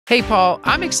Hey, Paul,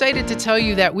 I'm excited to tell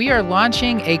you that we are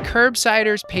launching a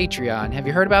Curbsiders Patreon. Have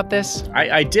you heard about this?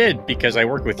 I did because I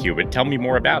work with you, but tell me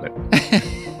more about it.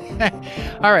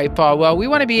 All right, Paul. Well, we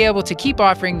want to be able to keep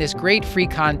offering this great free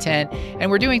content, and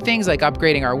we're doing things like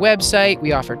upgrading our website.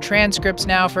 We offer transcripts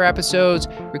now for episodes,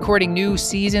 recording new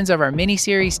seasons of our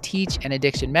miniseries, Teach and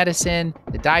Addiction Medicine.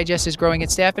 The digest is growing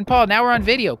its staff. And Paul, now we're on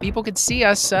video. People can see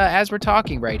us as we're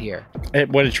talking right here.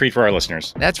 What a treat for our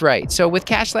listeners. That's right. So with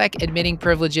Cashlack admitting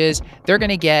privileges, they're going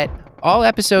to get all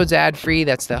episodes ad-free.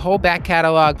 That's the whole back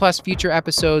catalog, plus future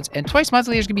episodes. And twice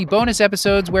monthly, there's going to be bonus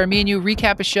episodes where me and you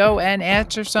recap a show and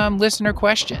answer some listener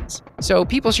questions. So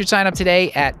people should sign up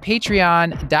today at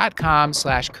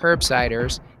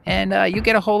patreon.com/curbsiders. And you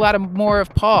get a whole lot more of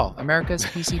Paul, America's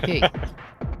PCP.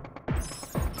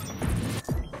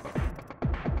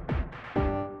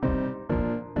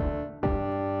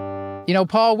 You know,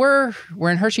 Paul, we're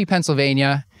in Hershey,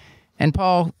 Pennsylvania. And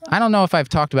Paul, I don't know if I've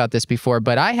talked about this before,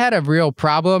 but I had a real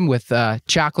problem with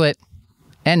chocolate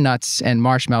and nuts and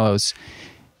marshmallows.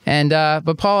 And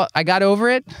but Paul, I got over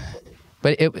it,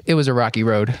 but it was a rocky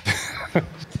road.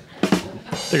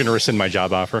 They're going to rescind my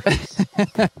job offer.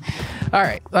 All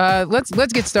right,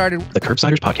 let's get started. The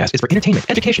Curbsiders podcast is for entertainment,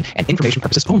 education, and information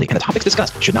purposes only, and the topics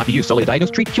discussed should not be used solely to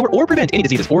diagnose, treat, cure, or prevent any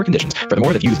diseases or conditions.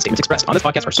 Furthermore, the views and statements expressed on this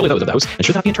podcast are solely those of the host and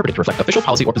should not be interpreted to reflect official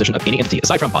policy or position of any entity,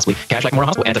 aside from possibly Cashlack Memorial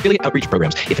Hospital and affiliate outreach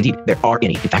programs, if indeed there are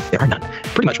any. In fact, there are none.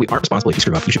 Pretty much, we aren't responsible if you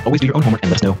screw up. You should always do your own homework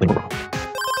and let us know when we're wrong.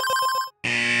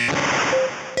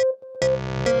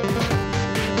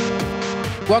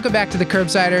 Welcome back to the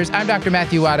Curbsiders. I'm Dr.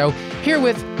 Matthew Watto, here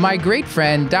with my great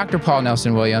friend, Dr. Paul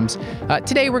Nelson Williams.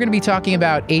 Today, we're going to be talking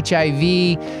about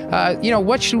HIV.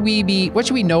 What should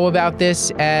we know about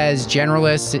this as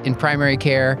generalists in primary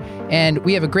care? And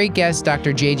we have a great guest,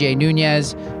 Dr. JJ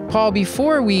Nunez. Paul,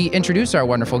 before we introduce our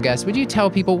wonderful guest, would you tell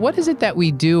people what is it that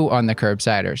we do on the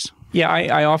Curbsiders? Yeah,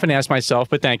 I often ask myself,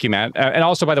 but thank you, Matt. And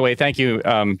also, by the way, thank you,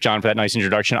 John, for that nice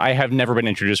introduction. I have never been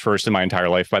introduced first in my entire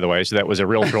life, by the way, so that was a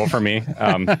real thrill for me.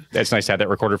 It's nice to have that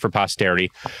recorded for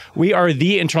posterity. We are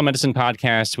the internal medicine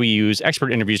podcast. We use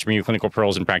expert interviews to bring you clinical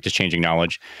pearls and practice-changing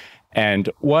knowledge. And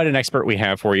what an expert we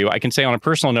have for you. I can say on a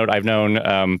personal note, I've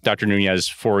known Dr. Nunez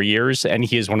for years, and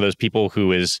he is one of those people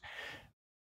who is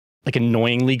like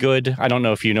annoyingly good. I don't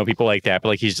know if you know people like that, but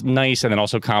like he's nice and then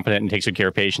also competent and takes good care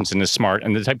of patients and is smart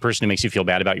and the type of person who makes you feel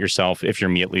bad about yourself, if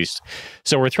you're me at least.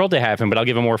 So we're thrilled to have him, but I'll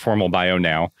give a more formal bio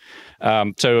now.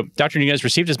 So Dr. Nunez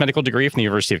received his medical degree from the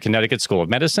University of Connecticut School of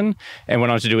Medicine and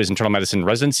went on to do his internal medicine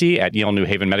residency at Yale New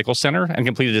Haven Medical Center and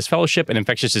completed his fellowship in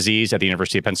infectious disease at the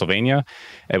University of Pennsylvania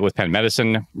with Penn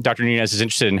Medicine. Dr. Nunez is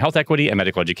interested in health equity and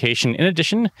medical education. In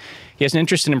addition, he has an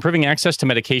interest in improving access to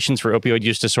medications for opioid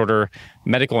use disorder,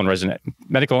 medical and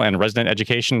resident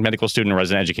education, medical student and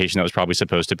resident education that was probably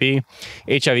supposed to be,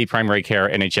 HIV primary care,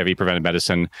 and HIV preventive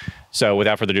medicine. So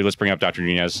without further ado, let's bring up Dr.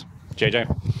 Nunez. JJ.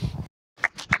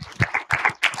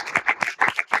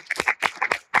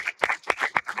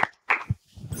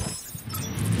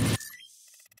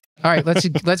 All right,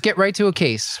 let's get right to a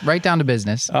case, right down to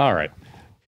business. All right.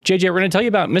 JJ, we're going to tell you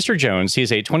about Mr. Jones. He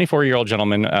is a 24-year-old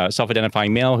gentleman,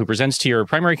 self-identifying male who presents to your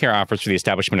primary care office for the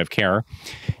establishment of care.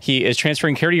 He is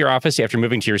transferring care to your office after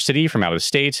moving to your city from out of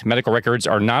state. Medical records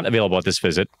are not available at this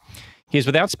visit. He is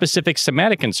without specific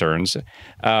somatic concerns,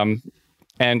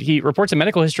 and he reports a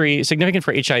medical history significant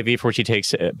for HIV, for which he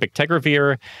takes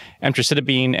bictegravir,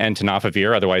 emtricitabine, and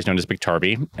tenofovir, otherwise known as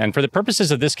Biktarvy. And for the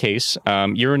purposes of this case,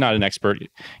 you're not an expert,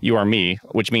 you are me,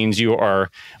 which means you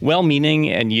are well-meaning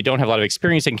and you don't have a lot of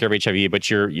experience taking care of HIV, but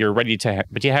you're ready to,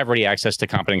 but you have ready access to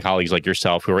competent colleagues like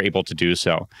yourself who are able to do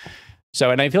so.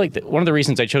 So, and I feel like one of the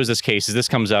reasons I chose this case is this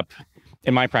comes up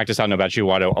in my practice, I don't know about you,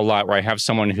 Watto, a lot where I have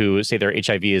someone who, say their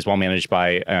HIV is well managed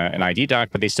by an ID doc,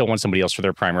 but they still want somebody else for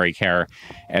their primary care.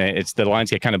 And it's the lines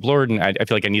get kind of blurred, and I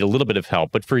feel like I need a little bit of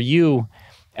help. But for you,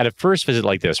 at a first visit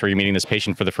like this, where you're meeting this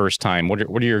patient for the first time, what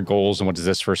are your goals and what does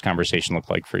this first conversation look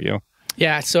like for you?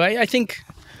 Yeah, so I think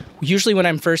usually when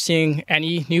I'm first seeing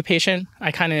any new patient,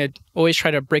 I kind of always try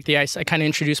to break the ice. I kind of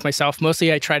introduce myself.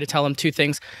 Mostly I try to tell them two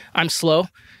things. I'm slow,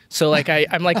 so like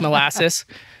I'm like molasses.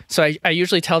 So I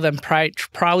usually tell them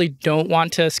probably don't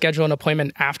want to schedule an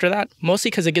appointment after that, mostly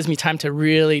because it gives me time to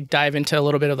really dive into a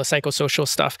little bit of the psychosocial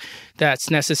stuff that's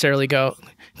necessarily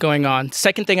going on.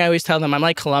 Second thing I always tell them, I'm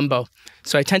like Columbo.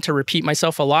 So I tend to repeat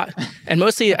myself a lot. And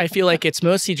mostly I feel like it's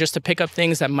mostly just to pick up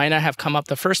things that might not have come up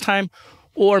the first time,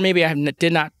 or maybe I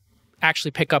did not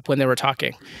actually pick up when they were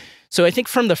talking. So I think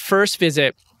from the first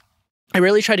visit, I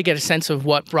really try to get a sense of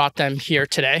what brought them here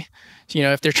today. You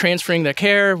know, if they're transferring their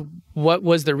care, what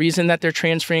was the reason that they're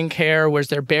transferring care? Was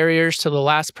there barriers to the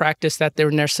last practice that they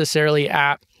were necessarily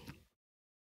at?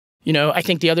 I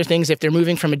think the other things, if they're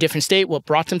moving from a different state, what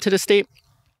brought them to the state?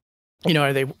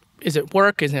 Is it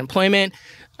work? Is it employment?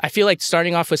 I feel like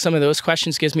starting off with some of those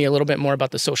questions gives me a little bit more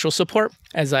about the social support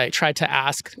as I try to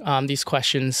ask these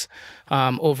questions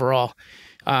overall.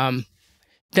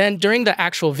 Then during the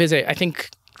actual visit, I think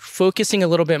focusing a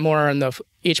little bit more on the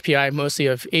HPI, mostly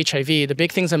of HIV, the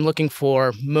big things I'm looking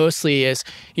for mostly is,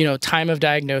 time of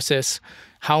diagnosis.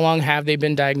 How long have they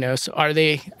been diagnosed? Are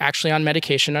they actually on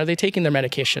medication? Are they taking their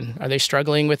medication? Are they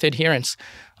struggling with adherence?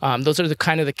 Those are the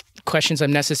kind of the questions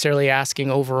I'm necessarily asking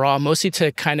overall, mostly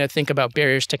to kind of think about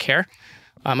barriers to care.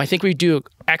 I think we do an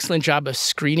excellent job of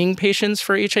screening patients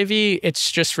for HIV.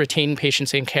 It's just retaining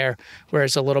patients in care, where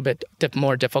it's a little bit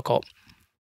more difficult.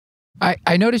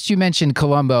 I noticed you mentioned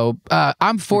Columbo.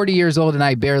 I'm 40 years old and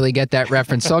I barely get that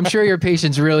reference, so I'm sure your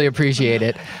patients really appreciate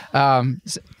it.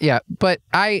 But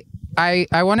I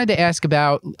wanted to ask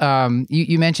about,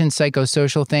 you mentioned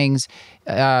psychosocial things.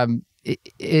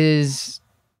 Is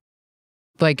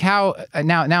like how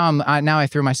now I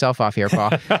threw myself off here,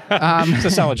 Paul. It's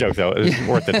a solid joke though. It's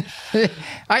worth it.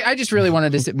 I just really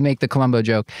wanted to make the Columbo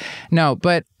joke. No,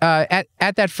 but at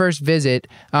that first visit,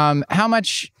 how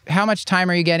much time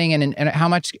are you getting, and how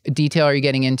much detail are you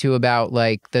getting into about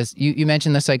like this? You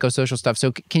mentioned the psychosocial stuff.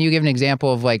 So can you give an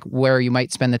example of like where you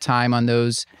might spend the time on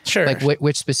those? Sure. Like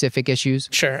which specific issues?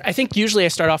 Sure. I think usually I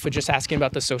start off with just asking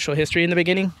about the social history in the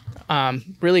beginning.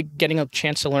 Really getting a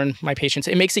chance to learn my patients.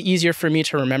 It makes it easier for me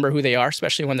to remember who they are,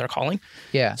 especially when they're calling.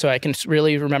 Yeah. So I can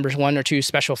really remember one or two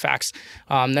special facts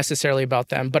necessarily about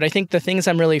them. But I think the things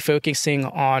I'm really focusing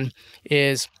on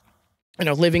is,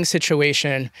 living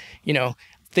situation,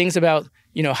 things about,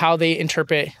 how they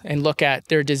interpret and look at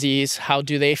their disease. How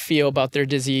do they feel about their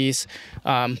disease?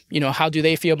 How do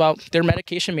they feel about their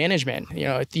medication management?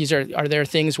 Are there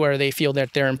things where they feel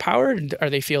that they're empowered? Or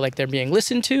they feel like they're being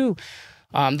listened to?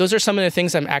 Those are some of the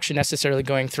things I'm actually necessarily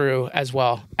going through as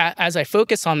well. As I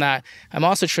focus on that, I'm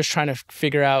also just trying to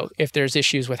figure out if there's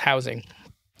issues with housing,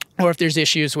 or if there's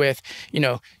issues with,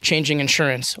 changing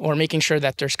insurance, or making sure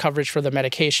that there's coverage for the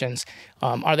medications.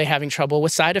 Are they having trouble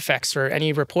with side effects, or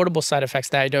any reportable side effects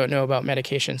that I don't know about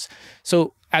medications?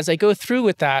 So as I go through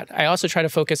with that, I also try to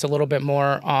focus a little bit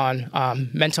more on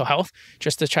mental health,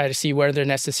 just to try to see where they're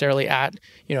necessarily at.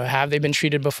 Have they been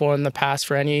treated before in the past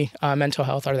for any mental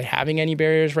health? Are they having any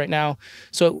barriers right now?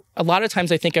 So a lot of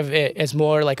times I think of it as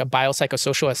more like a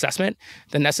biopsychosocial assessment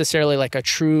than necessarily like a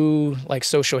true like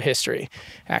social history,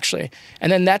 actually.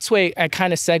 And then that's way I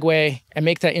kind of segue and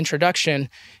make that introduction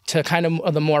to kind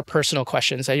of the more personal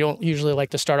questions. I don't usually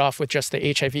like to start off with just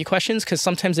the HIV questions, because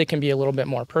sometimes they can be a little bit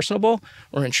more personable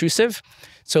or intrusive.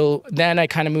 So then I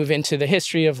kind of move into the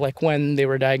history of like when they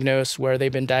were diagnosed, where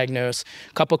they've been diagnosed.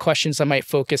 A couple of questions I might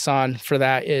focus on for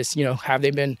that is, have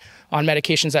they been on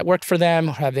medications that worked for them?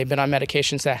 Or have they been on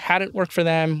medications that hadn't worked for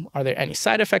them? Are there any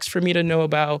side effects for me to know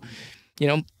about?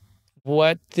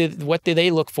 What did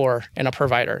they look for in a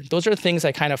provider? Those are the things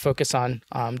I kind of focus on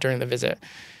during the visit.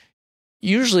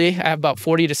 Usually I have about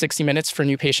 40 to 60 minutes for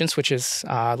new patients, which is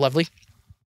lovely.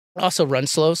 Also run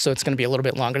slow, so it's going to be a little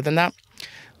bit longer than that.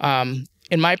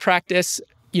 In my practice,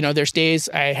 there's days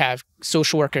I have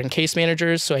social worker and case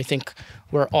managers, so I think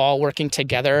we're all working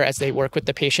together as they work with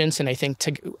the patients, and I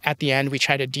think at the end we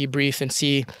try to debrief and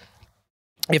see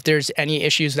if there's any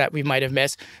issues that we might have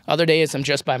missed. Other days I'm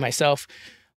just by myself.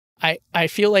 I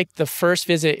feel like the first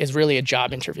visit is really a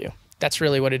job interview. That's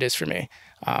really what it is for me.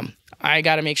 I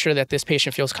got to make sure that this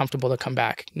patient feels comfortable to come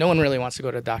back. No one really wants to go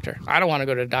to the doctor. I don't want to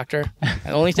go to the doctor.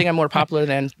 The only thing I'm more popular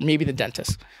than maybe the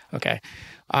dentist. Okay.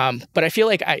 But I feel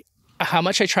like how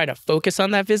much I try to focus on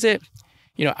that visit,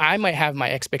 I might have my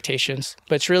expectations,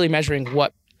 but it's really measuring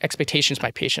what expectations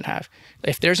my patient have.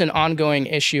 If there's an ongoing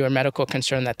issue or medical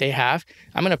concern that they have,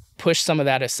 I'm going to push some of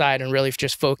that aside and really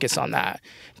just focus on that.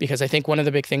 Because I think one of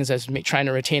the big things as trying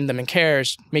to retain them in care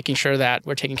is making sure that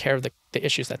we're taking care of the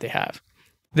issues that they have.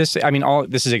 This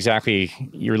is exactly,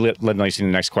 you're led nicely to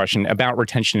the next question about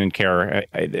retention and care.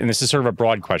 And this is sort of a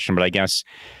broad question, but I guess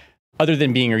other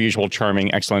than being your usual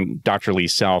charming, excellent doctorly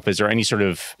self, is there any sort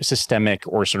of systemic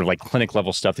or sort of like clinic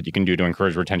level stuff that you can do to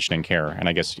encourage retention and care? And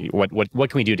I guess what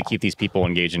can we do to keep these people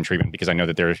engaged in treatment? Because I know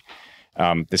that there's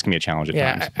this can be a challenge at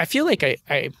times. I feel like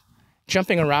I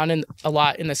jumping around a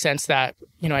lot in the sense that,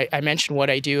 I mentioned what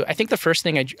I do. I think the first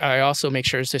thing I also make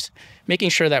sure is just making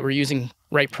sure that we're using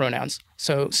right pronouns.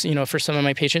 So, for some of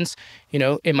my patients,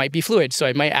 it might be fluid. So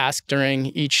I might ask during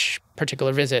each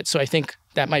particular visit. So I think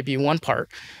that might be one part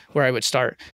where I would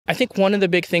start. I think one of the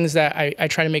big things that I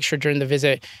try to make sure during the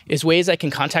visit is ways I can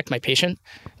contact my patient.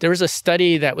 There was a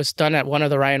study that was done at one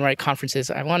of the Ryan Wright conferences,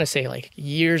 I want to say like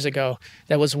years ago,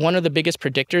 that was one of the biggest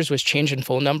predictors was change in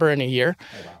phone number in a year.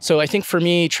 Oh, wow. So I think for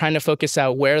me, trying to focus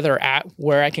out where they're at,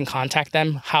 where I can contact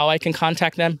them, how I can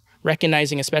contact them,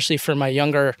 recognizing, especially for my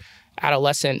younger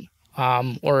adolescent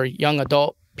or young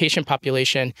adult patient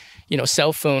population,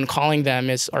 cell phone calling them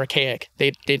is archaic.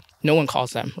 No one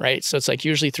calls them, right? So it's like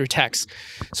usually through text.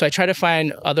 So I try to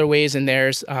find other ways in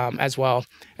theirs as well.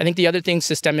 I think the other thing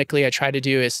systemically I try to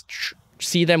do is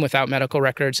see them without medical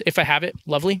records. If I have it,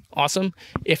 lovely, awesome.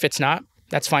 If it's not,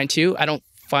 that's fine too. I don't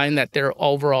find that they're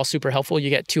overall super helpful. You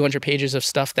get 200 pages of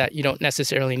stuff that you don't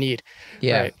necessarily need.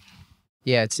 Yeah. Right?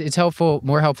 Yeah, it's helpful,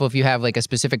 more helpful if you have like a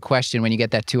specific question when you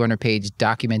get that 200-page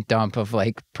document dump of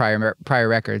like prior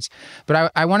records.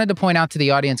 But I wanted to point out to the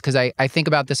audience, because I think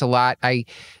about this a lot. I'm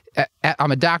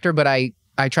a doctor, but I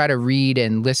try to read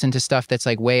and listen to stuff that's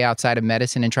like way outside of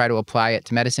medicine and try to apply it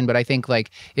to medicine. But I think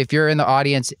like if you're in the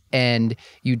audience and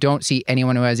you don't see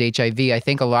anyone who has HIV, I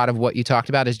think a lot of what you talked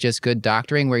about is just good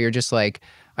doctoring, where you're just like,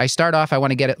 I start off, I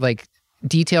want to get it like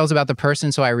details about the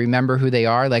person so I remember who they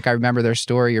are. Like I remember their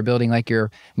story. You're building like your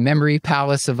memory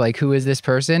palace of like, who is this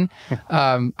person?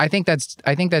 I think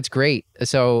that's great.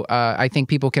 So I think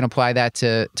people can apply that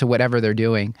to whatever they're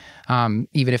doing,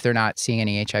 even if they're not seeing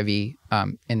any HIV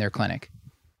in their clinic.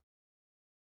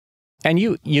 And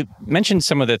you mentioned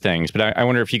some of the things, but I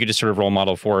wonder if you could just sort of role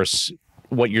model for us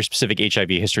what your specific HIV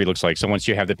history looks like. So once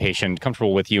you have the patient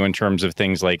comfortable with you in terms of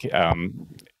things like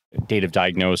date of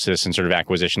diagnosis and sort of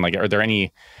acquisition, like are there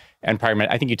any, and prior,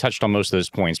 I think you touched on most of those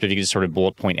points, but if you could just sort of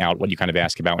bullet point out what you kind of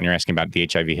ask about when you're asking about the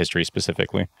HIV history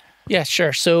specifically. Yeah,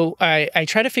 sure. So I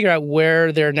try to figure out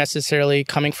where they're necessarily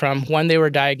coming from, when they were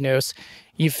diagnosed,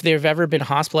 if they've ever been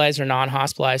hospitalized or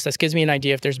non-hospitalized. That gives me an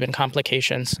idea if there's been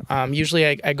complications.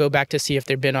 Usually I go back to see if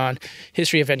they've been on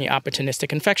history of any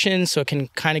opportunistic infections, so it can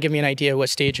kind of give me an idea what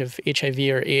stage of HIV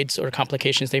or AIDS or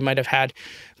complications they might have had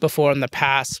before in the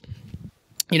past.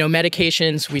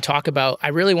 Medications we talk about, I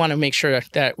really want to make sure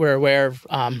that we're aware of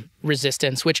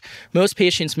resistance, which most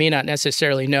patients may not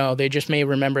necessarily know. They just may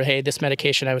remember, hey, this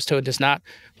medication I was told does not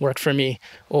work for me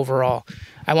overall.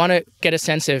 I want to get a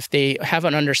sense if they have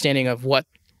an understanding of what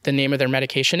the name of their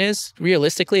medication is.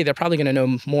 Realistically, they're probably going to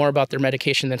know more about their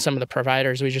medication than some of the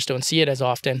providers. We just don't see it as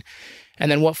often.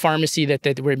 And then what pharmacy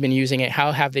that we've been using it,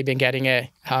 how have they been getting it?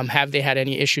 Have they had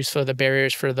any issues for the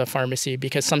barriers for the pharmacy?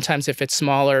 Because sometimes if it's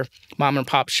smaller mom and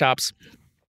pop shops,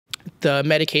 the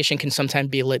medication can sometimes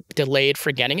be delayed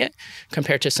for getting it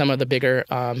compared to some of the bigger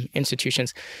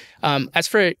institutions. As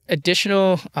for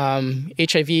additional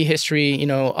HIV history,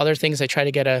 other things I try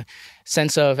to get a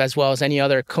sense of, as well as any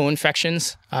other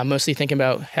co-infections, mostly thinking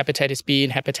about hepatitis B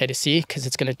and hepatitis C, because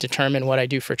it's going to determine what I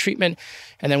do for treatment.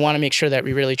 And then want to make sure that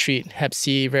we really treat hep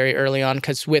C very early on,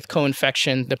 because with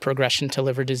co-infection, the progression to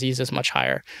liver disease is much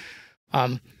higher.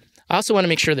 I also want to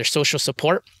make sure there's social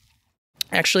support.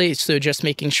 Actually, so just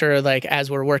making sure, like,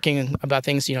 as we're working about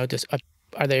things,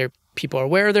 are there people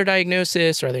aware of their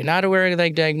diagnosis? Are they not aware of their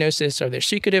diagnosis? Are they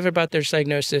secretive about their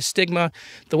diagnosis? Stigma.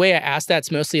 The way I ask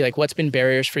that's mostly like, what's been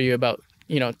barriers for you about,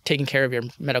 taking care of your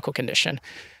medical condition,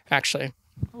 actually.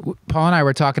 Paul and I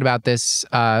were talking about this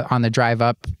on the drive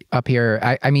up here.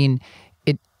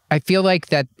 I feel like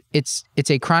that it's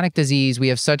a chronic disease. We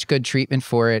have such good treatment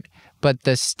for it. But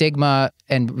the stigma,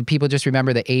 and people just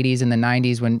remember the 80s and the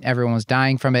 90s when everyone was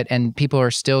dying from it, and people are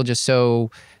still just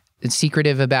so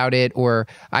secretive about it. Or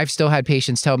I've still had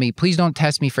patients tell me, please don't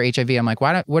test me for HIV. I'm like,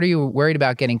 what are you worried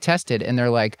about getting tested? And they're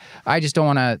like, I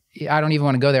don't even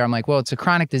want to go there. I'm like, well, it's a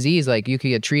chronic disease. Like, you could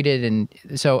get treated. And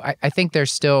so I think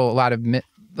there's still a lot of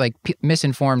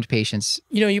misinformed patients.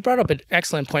 You brought up an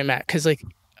excellent point, Matt, because like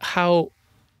how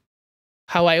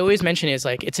I always mention is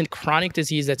like, it's a chronic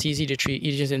disease that's easy to treat,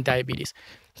 easier than diabetes.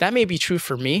 That may be true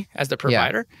for me as the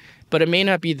provider, but it may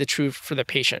not be the truth for the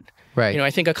patient. Right. I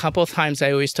think a couple of times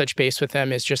I always touch base with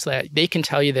them is just that they can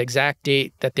tell you the exact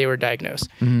date that they were diagnosed.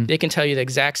 Mm-hmm. They can tell you the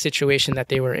exact situation that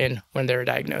they were in when they were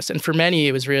diagnosed. And for many,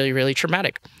 it was really, really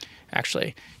traumatic.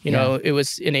 Actually, it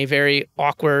was in a very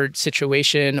awkward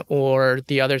situation, or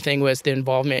the other thing was the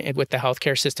involvement with the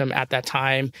healthcare system at that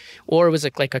time, or it was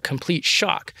like a complete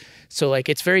shock. So like,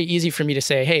 it's very easy for me to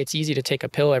say, hey, it's easy to take a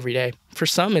pill every day. For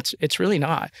some, it's really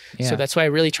not. Yeah. So that's why I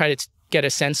really try to get a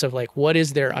sense of like, what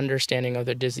is their understanding of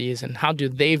the disease and how do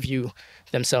they view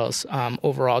themselves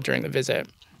overall during the visit.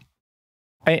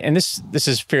 And this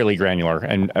is fairly granular,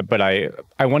 but I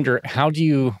wonder, how do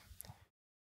you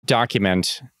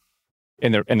document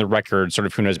in the record sort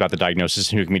of who knows about the diagnosis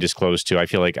and who can be disclosed to. I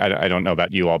feel like, I don't know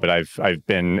about you all, but I've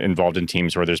been involved in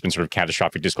teams where there's been sort of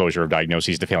catastrophic disclosure of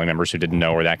diagnoses to family members who didn't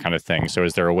know, or that kind of thing. So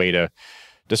is there a way to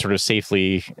sort of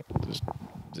safely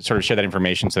sort of share that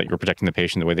information so that you're protecting the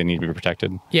patient the way they need to be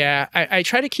protected? Yeah, I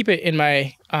try to keep it in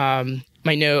my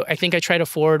my note. I think I try to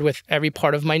forward with every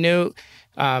part of my note,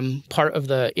 part of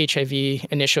the HIV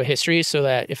initial history, so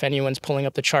that if anyone's pulling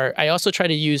up the chart, I also try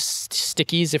to use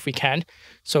stickies if we can.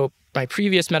 So my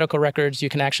previous medical records, you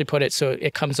can actually put it so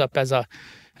it comes up as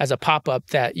a pop-up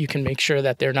that you can make sure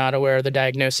that they're not aware of the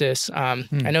diagnosis. I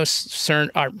know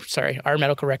our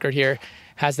medical record here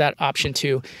has that option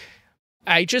too.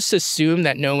 I just assume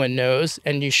that no one knows,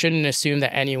 and you shouldn't assume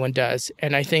that anyone does.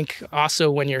 And I think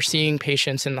also when you're seeing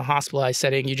patients in the hospitalized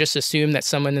setting, you just assume that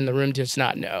someone in the room does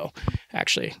not know,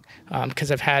 actually,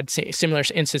 because I've had similar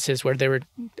instances where they were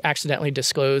accidentally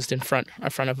disclosed in front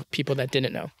of people that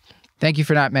didn't know. Thank you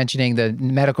for not mentioning the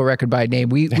medical record by name.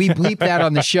 We bleeped that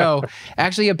on the show.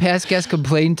 Actually, a past guest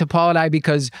complained to Paul and I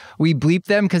because we bleeped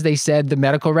them because they said the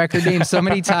medical record name so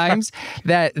many times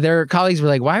that their colleagues were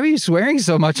like, why were you swearing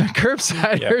so much on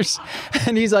Curbsiders? Yeah.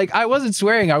 And he's like, I wasn't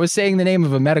swearing. I was saying the name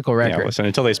of a medical record. Yeah, listen,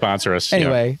 until they sponsor us.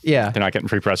 Anyway, yeah. They're not getting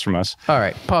free press from us. All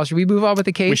right. Paul, should we move on with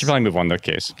the case? We should probably move on with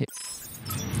the case.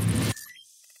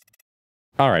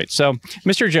 All right. So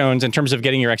Mr. Jones, in terms of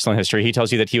getting your excellent history, he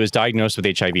tells you that he was diagnosed with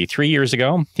HIV 3 years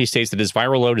ago. He states that his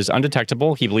viral load is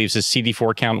undetectable. He believes his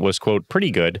CD4 count was, quote, pretty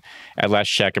good at last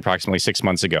check approximately 6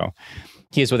 months ago.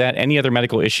 He is without any other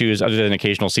medical issues other than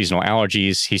occasional seasonal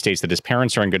allergies. He states that his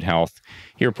parents are in good health.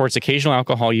 He reports occasional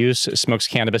alcohol use, smokes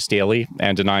cannabis daily,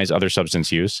 and denies other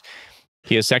substance use.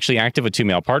 He is sexually active with 2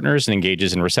 male partners and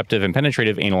engages in receptive and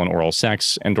penetrative anal and oral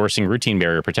sex, endorsing routine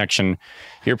barrier protection.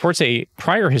 He reports a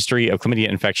prior history of chlamydia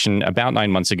infection about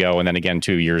 9 months ago, and then again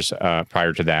 2 years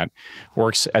prior to that.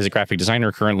 Works as a graphic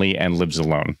designer currently and lives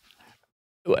alone.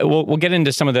 We'll get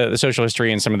into some of the social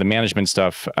history and some of the management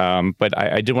stuff, but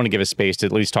I did want to give a space to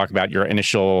at least talk about your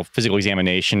initial physical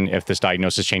examination, if this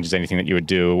diagnosis changes anything that you would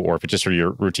do, or if it's just sort of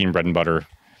your routine bread and butter.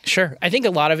 Sure. I think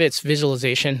a lot of it's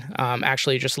visualization,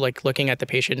 actually just like looking at the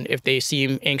patient. If they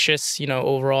seem anxious,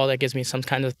 overall, that gives me some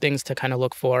kind of things to kind of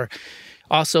look for.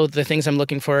 Also, the things I'm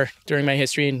looking for during my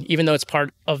history, and even though it's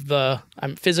part of the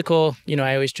physical,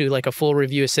 I always do like a full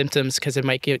review of symptoms because it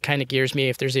might kind of gears me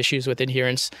if there's issues with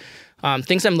adherence.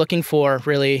 Things I'm looking for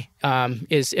really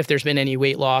is if there's been any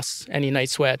weight loss, any night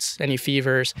sweats, any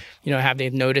fevers, have they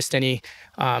noticed any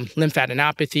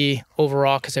lymphadenopathy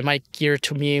overall, because it might gear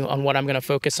to me on what I'm going to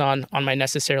focus on my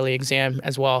necessarily exam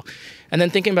as well. And then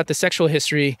thinking about the sexual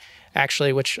history,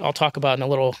 actually, which I'll talk about in a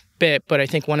little bit, but I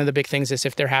think one of the big things is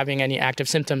if they're having any active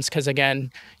symptoms, because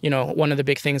again, one of the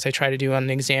big things I try to do on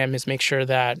the exam is make sure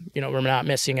that, we're not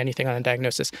missing anything on the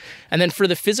diagnosis. And then for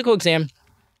the physical exam,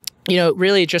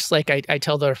 really just like I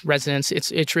tell the residents,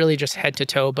 it's really just head to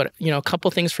toe. But, a couple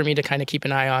things for me to kind of keep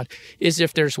an eye on is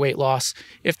if there's weight loss,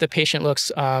 if the patient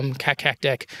looks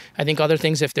cachectic. I think other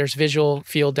things, if there's visual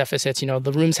field deficits,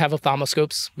 the rooms have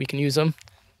ophthalmoscopes. We can use them,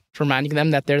 reminding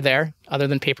them that they're there, other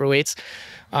than paperweights.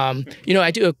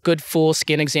 I do a good full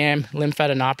skin exam,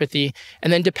 lymphadenopathy,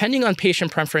 and then depending on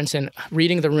patient preference and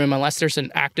reading the room, unless there's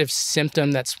an active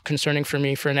symptom that's concerning for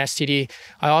me for an STD,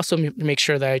 I also make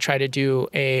sure that I try to do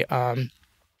a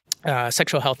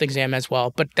sexual health exam as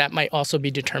well, but that might also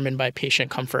be determined by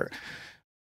patient comfort.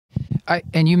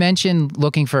 And you mentioned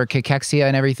looking for cachexia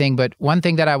and everything, but one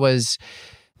thing that I was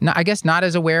not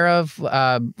as aware of,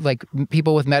 like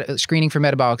people with screening for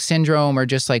metabolic syndrome or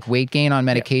just like weight gain on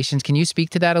medications. Yeah. Can you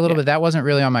speak to that a little bit? That wasn't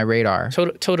really on my radar.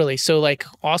 Totally. So like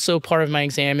also part of my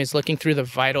exam is looking through the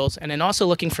vitals and then also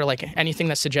looking for like anything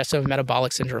that's suggestive of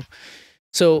metabolic syndrome.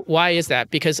 So why is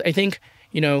that? Because I think,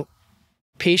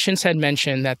 patients had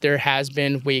mentioned that there has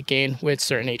been weight gain with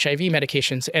certain HIV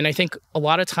medications. And I think a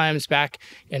lot of times back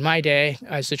in my day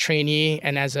as a trainee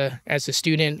and as a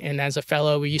student and as a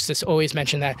fellow, we used to always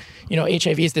mention that,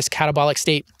 HIV is this catabolic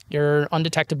state. You're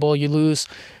undetectable, you lose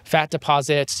fat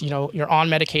deposits, you're on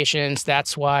medications.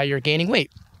 That's why you're gaining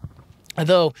weight.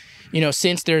 Although,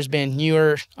 since there's been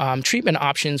newer treatment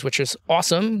options, which is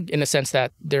awesome in the sense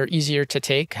that they're easier to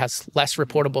take, has less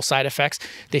reportable side effects,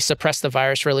 they suppress the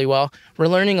virus really well, we're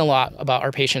learning a lot about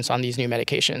our patients on these new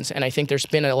medications. And I think there's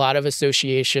been a lot of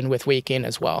association with weight gain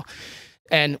as well.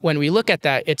 And when we look at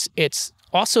that, it's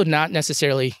also not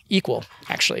necessarily equal,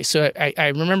 actually. So I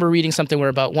remember reading something where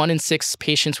about 1 in 6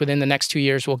 patients within the next 2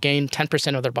 years will gain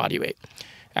 10% of their body weight,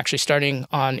 actually starting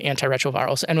on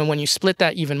antiretrovirals. And when you split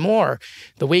that even more,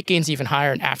 the weight gain's even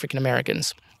higher in African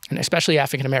Americans. and especially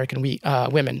African-American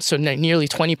women. So nearly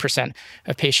 20%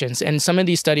 of patients. And some of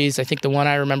these studies, I think the one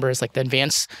I remember is like the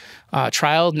Advance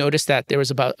trial, noticed that there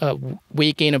was about a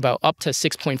weight gain about up to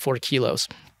 6.4 kilos.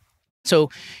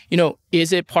 So,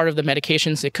 is it part of the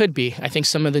medications? It could be. I think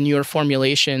some of the newer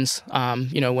formulations,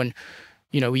 when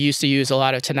we used to use a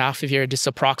lot of tenofovir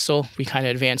disoproxil. We kind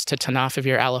of advanced to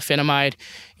tenofovir alafenamide.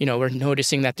 We're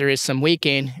noticing that there is some weight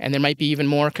gain, and there might be even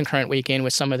more concurrent weight gain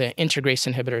with some of the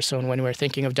integrase inhibitors. So when we're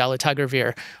thinking of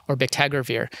dolutegravir or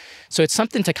bictegravir. So it's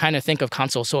something to kind of think of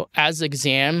console. So as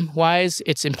exam-wise,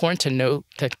 it's important to note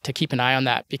to keep an eye on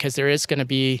that, because there is going to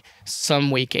be some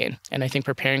weight gain. And I think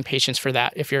preparing patients for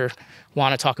that, if you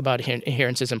want to talk about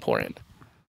adherence, is important.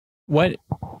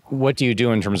 What do you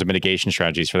do in terms of mitigation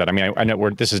strategies for that? I mean, I know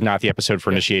this is not the episode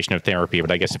for initiation of therapy, but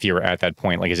I guess if you were at that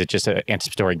point, like, is it just an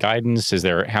anticipatory guidance?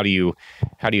 How do you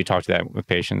talk to that with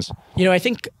patients? I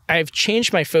think I've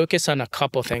changed my focus on a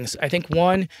couple things. I think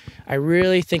one, I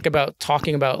really think about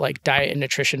talking about like diet and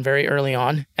nutrition very early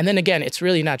on. And then again, it's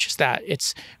really not just that.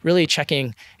 It's really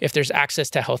checking if there's access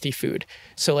to healthy food.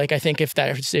 So like, I think if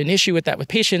there's an issue with that with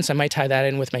patients, I might tie that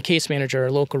in with my case manager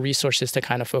or local resources to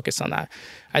kind of focus on that.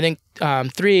 I think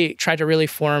 3, try to really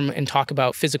form and talk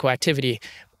about physical activity.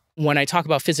 When I talk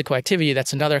about physical activity,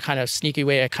 that's another kind of sneaky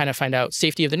way I kind of find out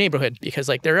safety of the neighborhood, because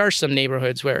like there are some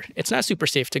neighborhoods where it's not super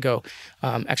safe to go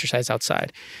exercise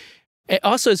outside. It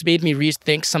also has made me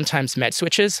rethink sometimes med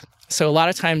switches. So a lot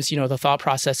of times, the thought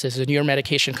process is a newer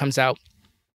medication comes out,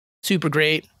 super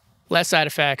great, less side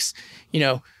effects,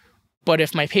 but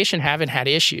if my patient haven't had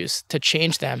issues, to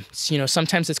change them,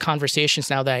 sometimes it's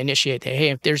conversations now that I initiate.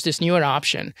 Hey, there's this newer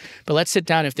option, but let's sit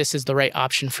down if this is the right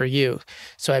option for you.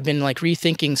 So I've been like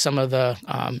rethinking some of the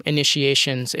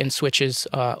initiations and switches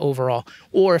overall.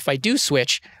 Or if I do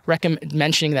switch,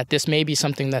 mentioning that this may be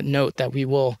something that we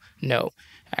will know,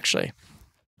 actually.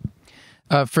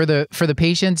 For the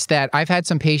patients that I've had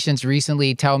some patients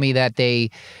recently tell me that they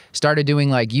started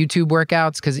doing like YouTube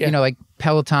workouts, because like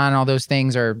Peloton, all those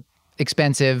things are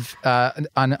expensive,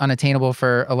 unattainable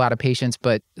for a lot of patients,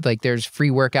 but like there's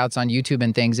free workouts on YouTube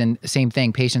and things. And same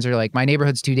thing, patients are like, my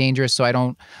neighborhood's too dangerous, so I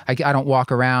don't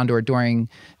walk around. Or during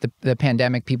the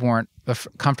pandemic, people weren't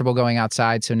comfortable going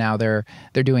outside, so now they're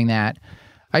doing that.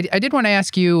 I did want to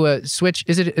ask you, switch.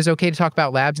 Is it okay to talk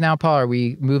about labs now, Paul? Are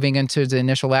we moving into the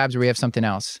initial labs, or we have something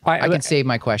else? I can save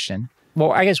my question.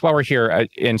 Well, I guess while we're here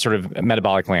in sort of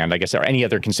metabolic land, I guess, are any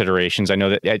other considerations? I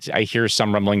know that I hear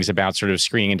some rumblings about sort of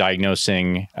screening and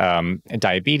diagnosing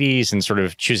diabetes and sort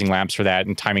of choosing labs for that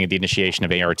and timing of the initiation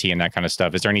of ART and that kind of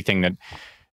stuff. Is there anything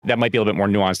that might be a little bit more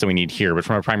nuanced than we need here? But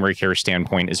from a primary care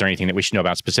standpoint, is there anything that we should know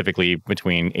about specifically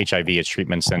between HIV, its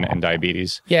treatments, and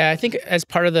diabetes? Yeah, I think as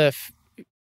part of the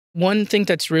one thing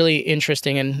that's really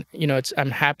interesting, and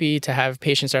I'm happy to have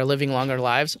patients that are living longer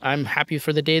lives. I'm happy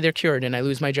for the day they're cured and I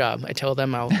lose my job. I tell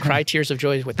them I'll cry tears of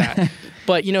joy with that.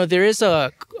 But there is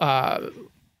a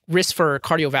risk for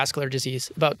cardiovascular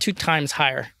disease about 2 times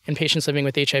higher in patients living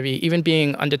with HIV, even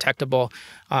being undetectable,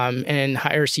 and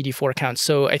higher CD4 counts.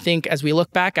 So I think as we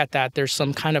look back at that, there's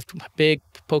some kind of big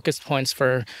focus points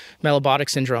for metabolic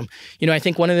syndrome. I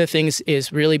think one of the things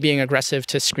is really being aggressive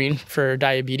to screen for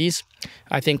diabetes.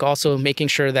 I think also making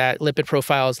sure that lipid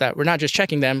profiles, that we're not just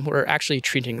checking them, we're actually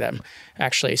treating them,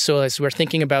 actually. So as we're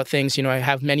thinking about things, I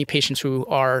have many patients who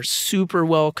are super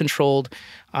well controlled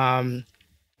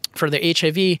for the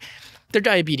HIV. Their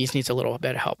diabetes needs a little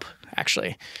bit of help,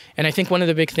 actually. And I think one of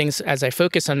the big things as I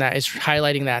focus on that is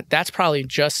highlighting that that's probably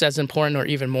just as important or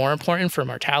even more important for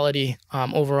mortality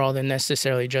overall than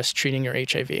necessarily just treating your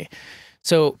HIV.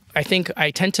 So I think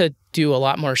I tend to do a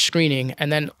lot more screening.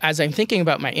 And then as I'm thinking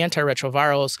about my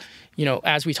antiretrovirals,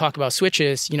 as we talk about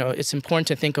switches, it's important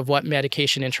to think of what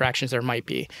medication interactions there might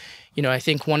be. I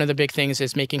think one of the big things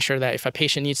is making sure that if a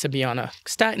patient needs to be on a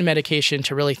statin medication,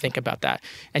 to really think about that.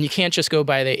 And you can't just go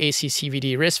by the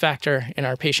ACCVD risk factor in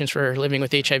our patients for living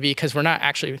with HIV, because we're not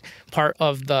actually part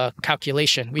of the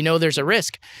calculation. We know there's a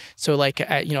risk. So like,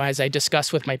 as I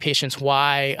discuss with my patients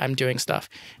why I'm doing stuff.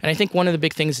 And I think one of the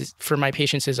big things for my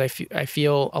patients is I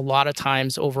feel a lot of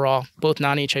times overall, both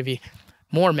non-HIV,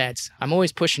 more meds. I'm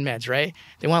always pushing meds, right?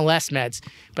 They want less meds.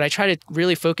 But I try to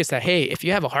really focus that, hey, if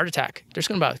you have a heart attack, there's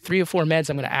going to be about 3 or 4 meds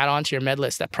I'm going to add on to your med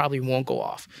list that probably won't go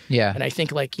off. Yeah. And I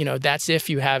think that's if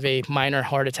you have a minor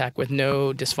heart attack with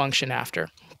no dysfunction after.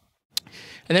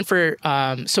 And then for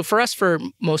us, for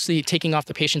mostly taking off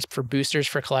the patients for boosters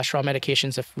for cholesterol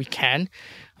medications if we can.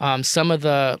 Some of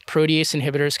the protease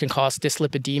inhibitors can cause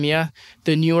dyslipidemia.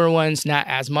 The newer ones, not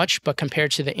as much, but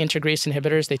compared to the integrase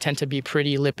inhibitors, they tend to be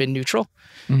pretty lipid neutral.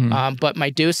 But my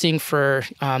dosing for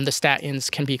the statins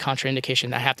can be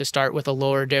contraindication. I have to start with a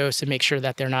lower dose and make sure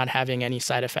that they're not having any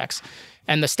side effects.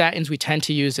 And the statins we tend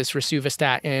to use is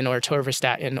rosuvastatin or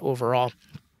atorvastatin overall.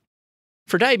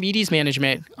 For diabetes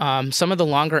management, some of the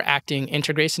longer-acting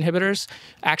integrase inhibitors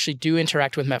actually do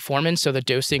interact with metformin, so the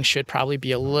dosing should probably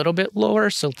be a little bit lower.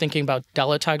 So thinking about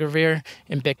dolutegravir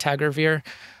and bictegravir.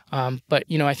 But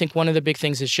I think one of the big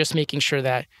things is just making sure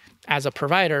that as a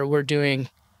provider, we're doing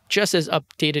just as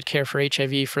updated care for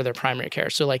HIV for their primary care.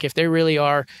 So like if they really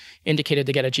are indicated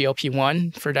to get a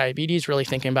GLP-1 for diabetes, really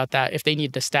thinking about that. If they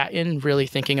need the statin, really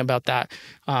thinking about that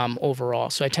overall.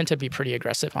 So I tend to be pretty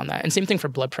aggressive on that. And same thing for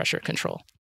blood pressure control.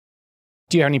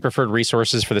 Do you have any preferred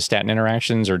resources for the statin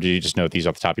interactions, or do you just know these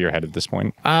off the top of your head at this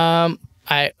point?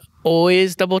 I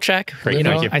always double check. Great,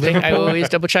 thank you. I think I always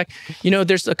double check.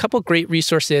 There's a couple great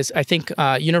resources. I think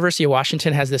University of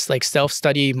Washington has this like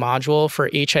self-study module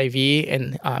for HIV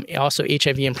and also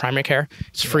HIV in primary care.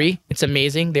 It's free. It's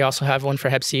amazing. They also have one for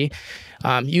Hep C.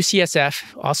 UCSF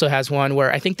also has one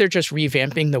where I think they're just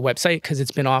revamping the website because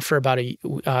it's been off for about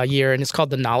a year, and it's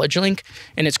called the Knowledge Link.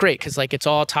 And it's great because like it's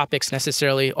all topics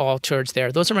necessarily all towards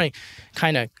there. Those are my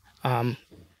kind of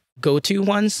go-to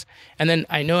ones. And then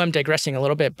I know I'm digressing a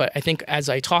little bit, but I think as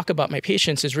I talk about my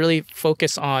patients is really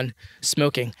focus on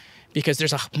smoking, because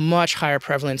there's a much higher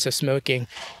prevalence of smoking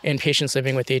in patients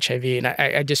living with HIV. And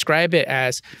I describe it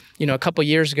as, a couple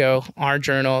years ago, our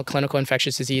journal, Clinical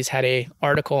Infectious Disease, had an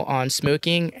article on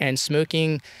smoking and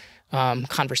smoking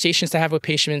conversations to have with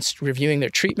patients, reviewing their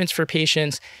treatments for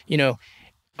patients,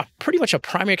 pretty much a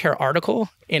primary care article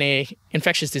in a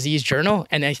infectious disease journal.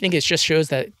 And I think it just shows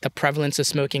that the prevalence of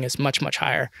smoking is much, much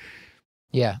higher.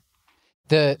 Yeah.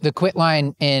 The quit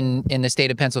line in the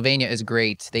state of Pennsylvania is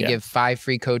great. They give 5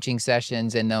 free coaching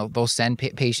sessions, and they'll send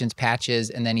patients patches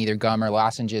and then either gum or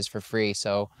lozenges for free.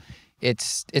 So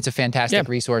it's a fantastic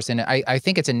resource. And I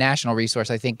think it's a national resource.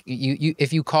 I think you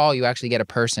if you call, you actually get a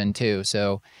person too.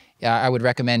 So I would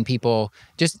recommend people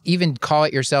just even call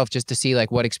it yourself just to see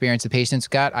like what experience the patient's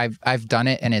got. I've done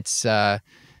it, and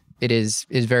it is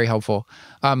very helpful.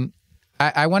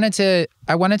 I wanted to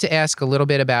ask a little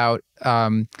bit about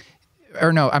I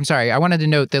wanted to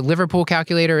note the Liverpool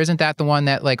calculator. Isn't that the one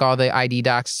that like all the ID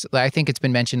docs, I think it's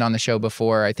been mentioned on the show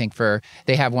before. I think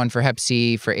they have one for Hep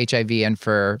C, for HIV, and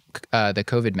for the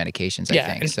COVID medications,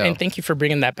 I think. And thank you for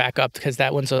bringing that back up, because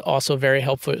that one's also a very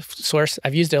helpful source.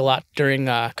 I've used it a lot during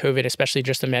COVID, especially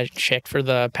just to check for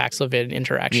the Paxlovid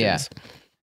interactions. Yeah.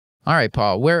 All right,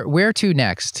 Paul, where to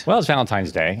next? Well, it's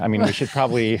Valentine's Day. I mean, we should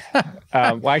probably,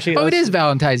 it is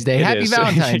Valentine's Day. Happy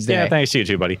Valentine's Day. Yeah, thanks to you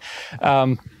too, buddy.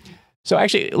 So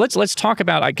actually, let's talk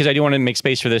about, because I do want to make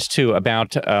space for this too,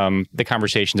 about the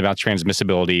conversations about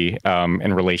transmissibility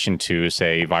in relation to,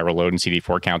 say, viral load and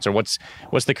CD4 counts. Or what's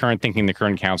the current thinking, the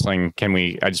current counseling?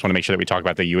 I just want to make sure that we talk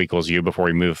about the U equals U before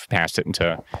we move past it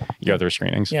into your other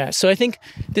screenings. Yeah, so I think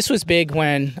this was big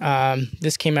when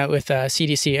this came out with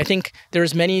CDC. I think there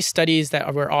was many studies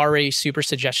that were already super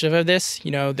suggestive of this.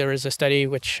 There was a study,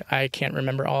 which I can't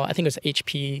remember all. I think it was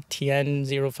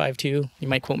HPTN 052. You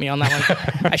might quote me on that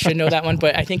one. I should know that one,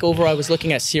 but I think overall I was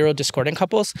looking at serodiscordant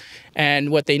couples, and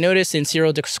what they noticed in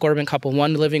serodiscordant couple,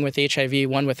 one living with HIV,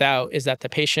 one without, is that the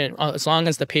patient, as long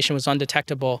as the patient was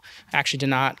undetectable, actually did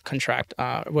not contract,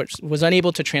 was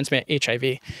unable to transmit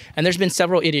HIV. And there's been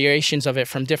several iterations of it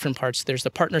from different parts. There's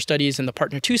the partner studies and the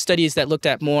partner 2 studies that looked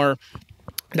at more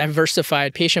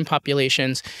diversified patient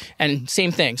populations, and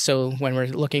same thing. So when we're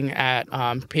looking at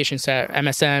patients at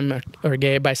MSM or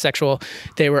gay, bisexual,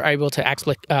 they were able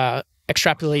to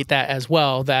extrapolate that as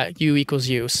well, that U equals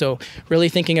U. So really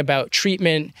thinking about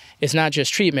treatment is not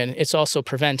just treatment, it's also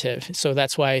preventive. So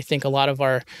that's why I think a lot of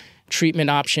our treatment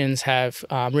options have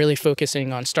really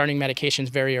focusing on starting medications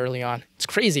very early on. It's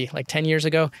crazy. Like 10 years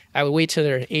ago, I would wait till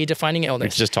their age-defining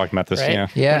illness. Just talking about this,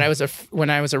 right? Yeah. When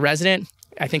I was a resident,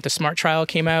 I think the SMART trial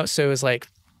came out, so it was like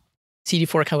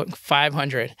CD4 count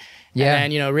 500. Yeah.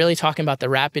 And then, really talking about the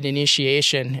rapid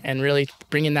initiation and really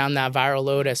bringing down that viral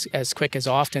load as quick as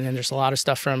often. And there's a lot of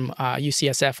stuff from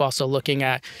UCSF also looking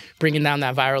at bringing down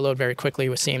that viral load very quickly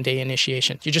with same-day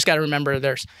initiation. You just got to remember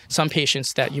there's some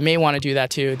patients that you may want to do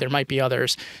that to. There might be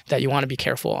others that you want to be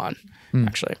careful on,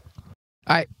 actually.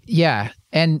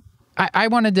 And I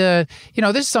wanted to,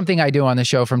 this is something I do on the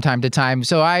show from time to time.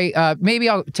 So maybe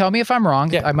tell me if I'm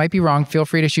wrong. Yeah. I might be wrong. Feel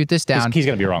free to shoot this down. He's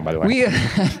going to be wrong, by the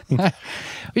way.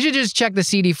 We should just check the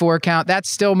CD4 count. That's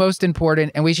still most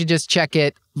important. And we should just check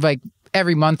it like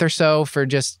every month or so for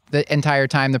just the entire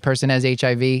time the person has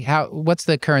HIV. What's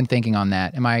the current thinking on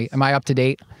that? Am I up to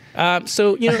date?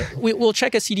 So, we'll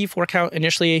check a CD4 count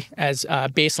initially as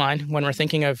baseline when we're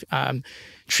thinking of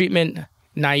treatment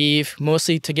naive,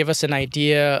 mostly to give us an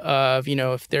idea of,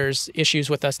 if there's issues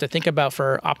with us to think about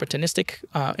for opportunistic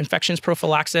infections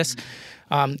prophylaxis.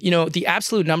 The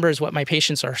absolute number is what my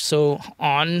patients are so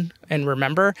on and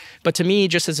remember. But to me,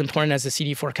 just as important as the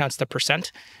CD4 count's the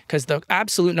percent, because the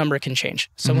absolute number can change.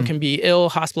 Someone can be ill,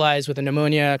 hospitalized with a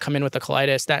pneumonia, come in with a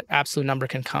colitis, that absolute number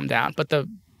can come down. But the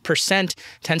percent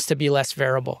tends to be less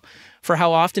variable. For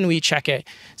how often we check it,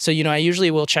 so, I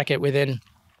usually will check it within,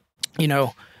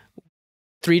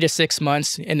 3 to 6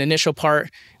 months. In the initial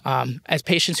part, as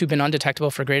patients who've been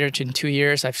undetectable for greater than 2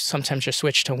 years, I've sometimes just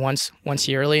switched to once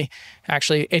yearly.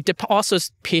 Actually, it also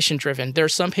is patient driven. There are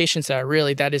some patients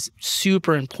that is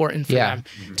super important for them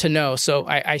to know. So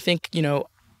I think,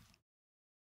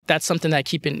 that's something that I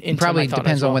keep in probably my thought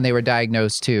depends as well. on when they were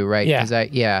diagnosed too, right?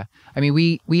 Yeah. I mean,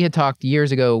 we had talked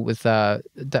years ago with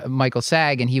Michael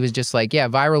Sag, and he was just like,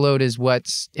 viral load is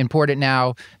what's important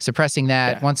now. Suppressing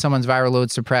that. Yeah. Once someone's viral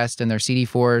load suppressed and their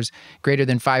CD4s greater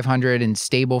than 500 and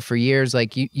stable for years,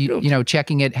 like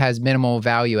checking it has minimal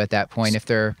value at that point if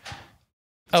they're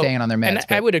staying on their meds. And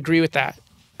I would agree with that.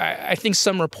 I think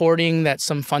some reporting that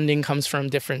some funding comes from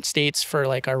different states for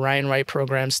like our Ryan Wright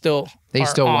program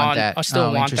want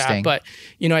that. But,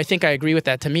 I think I agree with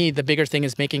that. To me, the bigger thing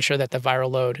is making sure that the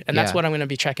viral load, and that's what I'm going to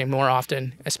be checking more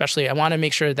often, especially I want to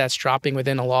make sure that's dropping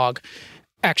within a log.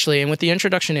 Actually, and with the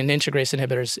introduction in integrase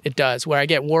inhibitors, it does. Where I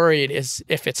get worried is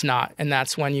if it's not. And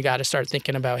that's when you got to start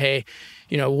thinking about, hey,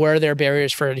 where are there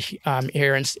barriers for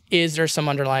adherence? Is there some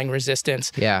underlying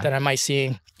resistance that I might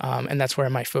see? And that's where I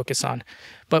might focus on.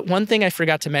 But one thing I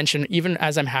forgot to mention, even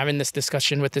as I'm having this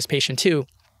discussion with this patient too,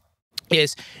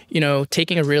 is,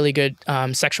 taking a really good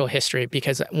sexual history,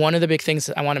 because one of the big things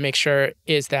I want to make sure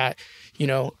is that,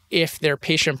 if their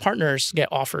patient partners get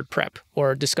offered PrEP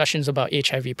or discussions about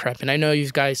HIV PrEP, and I know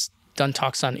you guys done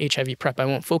talks on HIV PrEP, I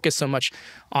won't focus so much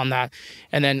on that.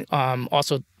 And then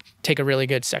also take a really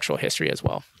good sexual history as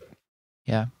well.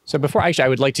 Yeah. So I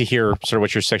would like to hear sort of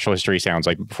what your sexual history sounds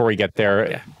like before we get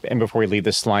there and before we leave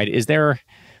this slide. Is there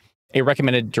a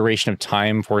recommended duration of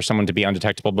time for someone to be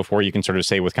undetectable before you can sort of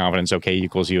say with confidence, okay,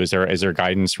 equals you? Is there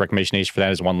guidance, recommendation age for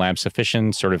that? Is one lab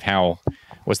sufficient? Sort of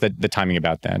what's the timing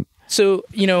about that? So,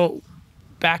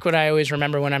 back what I always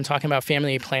remember when I'm talking about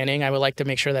family planning, I would like to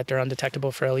make sure that they're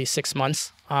undetectable for at least 6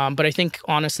 months. But I think,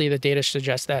 honestly, the data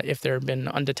suggests that if they've been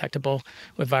undetectable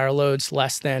with viral loads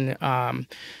less than,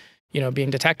 being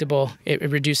detectable, it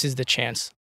reduces the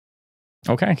chance.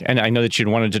 Okay. And I know that you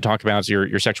wanted to talk about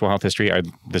your sexual health history.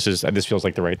 This feels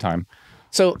like the right time.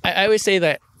 So I always say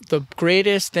that the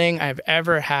greatest thing I've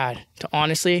ever had to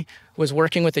honestly was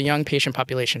working with a young patient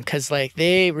population, because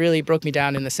they really broke me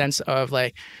down in the sense of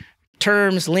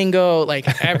terms, lingo,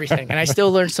 everything. And I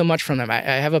still learn so much from them.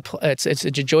 It's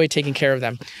a joy taking care of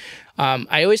them.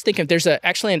 I always think there's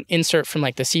actually an insert from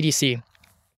the CDC.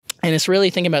 And it's really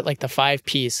thinking about the 5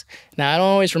 Ps. Now, I don't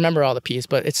always remember all the Ps,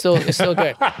 but it's still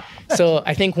good. So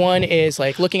I think one is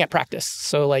looking at practice.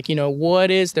 So what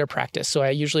is their practice? So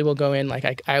I usually will go in,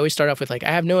 I always start off with I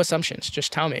have no assumptions.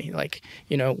 Just tell me,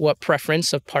 what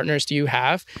preference of partners do you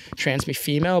have? Trans,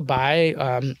 female, bi,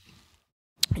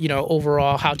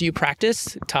 overall, how do you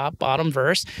practice? Top, bottom,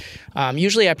 verse.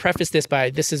 Usually I preface this by,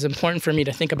 this is important for me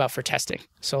to think about for testing.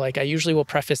 So I usually will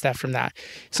preface that from that.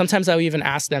 Sometimes I'll even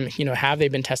ask them, have they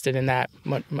been tested in that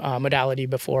modality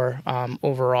before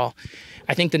overall?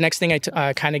 I think the next thing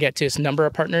I kind of get to is number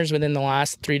of partners within the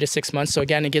last 3 to 6 months. So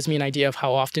again, it gives me an idea of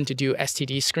how often to do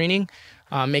STD screening.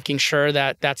 Making sure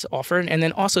that that's offered. And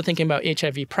then also thinking about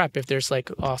HIV PrEP, if there's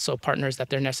also partners that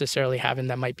they're necessarily having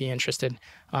that might be interested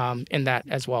in that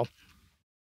as well.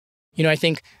 I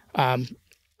think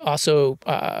also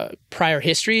prior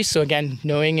history. So again,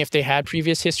 knowing if they had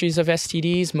previous histories of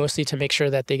STDs, mostly to make sure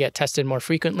that they get tested more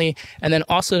frequently. And then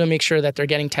also to make sure that they're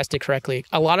getting tested correctly.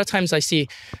 A lot of times I see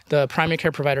the primary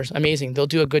care providers, amazing. They'll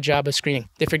do a good job of screening.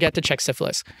 They forget to check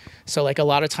syphilis. So a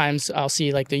lot of times I'll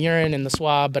see the urine and the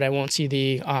swab, but I won't see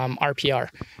the RPR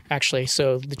actually.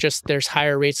 So just there's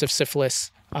higher rates of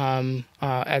syphilis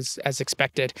as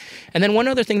expected. And then one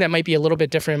other thing that might be a little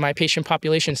bit different in my patient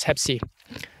population is Hep C.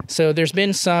 So there's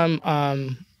been some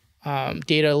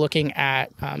data looking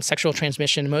at sexual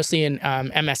transmission, mostly in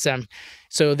MSM.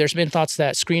 So there's been thoughts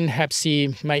that screen Hep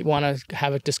C might want to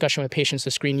have a discussion with patients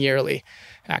to screen yearly,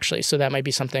 actually. So that might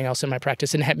be something else in my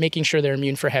practice. And making sure they're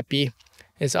immune for Hep B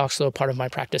is also a part of my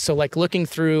practice. So like looking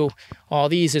through all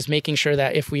these is making sure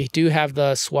that if we do have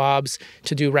the swabs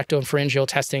to do rectal and pharyngeal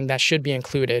testing, that should be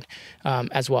included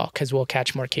as well, because we'll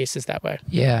catch more cases that way.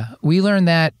 Yeah, we learned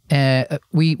that.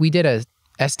 We did a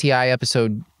STI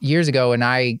episode years ago, and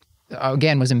I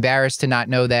again was embarrassed to not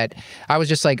know that. I was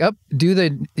just like, do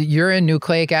the urine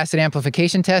nucleic acid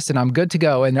amplification test and I'm good to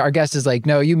go. And our guest is like,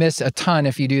 no, you miss a ton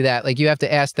if you do that. Like you have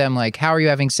to ask them like, how are you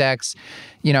having sex?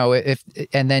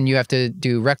 And then you have to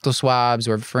do rectal swabs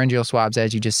or pharyngeal swabs,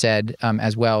 as you just said,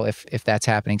 as well, if that's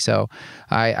happening. So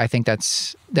I think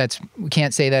that's we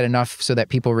can't say that enough so that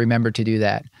people remember to do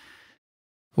that.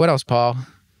 What else, Paul?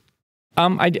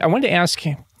 I wanted to ask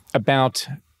about,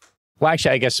 well,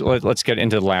 actually, I guess let's get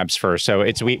into the labs first. So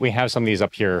we have some of these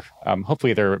up here.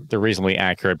 Hopefully they're reasonably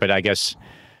accurate, but I guess,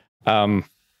 let me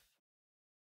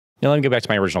go back to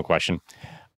my original question.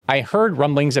 I heard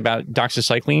rumblings about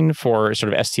doxycycline for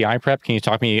sort of STI prep. Can you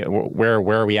talk to me, where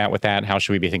are we at with that? How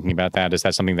should we be thinking about that? Is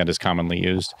that something that is commonly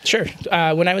used? Sure.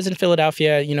 When I was in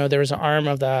Philadelphia, there was an arm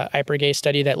of the IPRGAY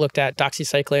study that looked at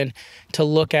doxycycline to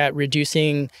look at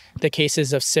reducing the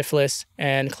cases of syphilis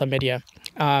and chlamydia.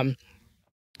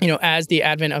 As the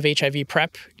advent of HIV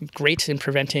PrEP, great in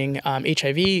preventing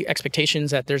HIV,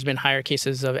 expectations that there's been higher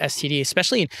cases of STD,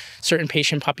 especially in certain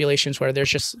patient populations where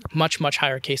there's just much, much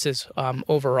higher cases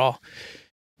overall.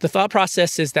 The thought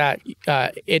process is that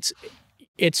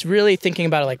it's really thinking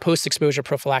about it like post-exposure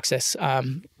prophylaxis,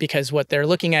 because what they're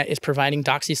looking at is providing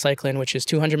doxycycline, which is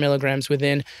 200 milligrams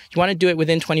you want to do it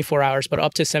within 24 hours, but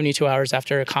up to 72 hours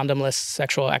after a condomless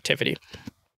sexual activity.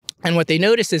 And what they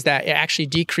noticed is that it actually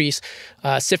decreased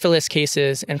syphilis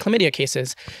cases and chlamydia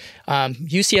cases.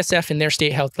 UCSF in their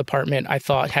state health department, I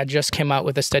thought, had just come out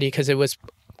with a study because it was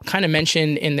kind of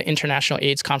mentioned in the International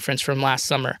AIDS Conference from last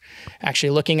summer,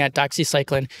 actually looking at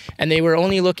doxycycline. And they were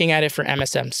only looking at it for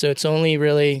MSM. So it's only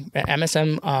really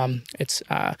MSM, it's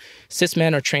cis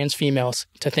men or trans females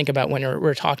to think about when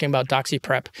we're talking about doxy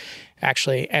prep,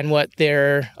 actually. And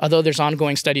although there's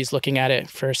ongoing studies looking at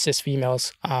it for cis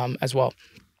females as well.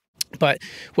 But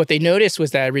what they noticed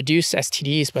was that it reduced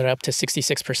STDs, but up to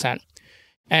 66%.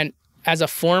 And as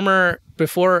a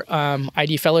before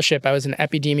ID fellowship, I was an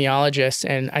epidemiologist,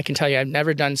 and I can tell you I've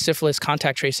never done syphilis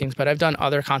contact tracings, but I've done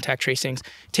other contact tracings.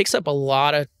 It takes up a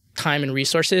lot of time and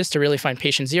resources to really find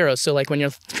patient zeros. So like when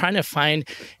you're trying to find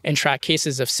and track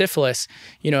cases of syphilis,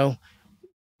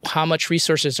 how much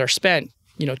resources are spent,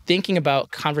 thinking about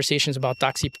conversations about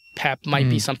doxy PEP might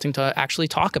be something to actually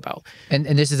talk about. And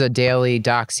this is a daily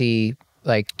doxy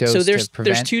dose so to prevent?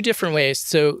 There's two different ways.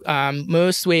 So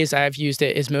most ways I've used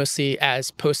it is mostly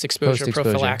as post-exposure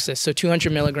prophylaxis. So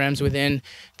 200 milligrams within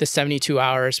the 72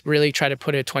 hours, really try to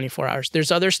put it 24 hours.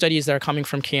 There's other studies that are coming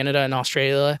from Canada and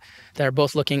Australia that are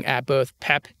both looking at both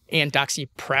PEP and doxy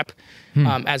prep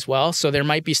as well. So there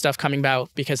might be stuff coming out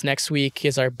because next week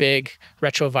is our big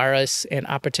retrovirus and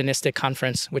opportunistic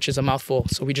conference, which is a mouthful.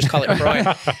 So we just call it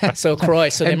CROI.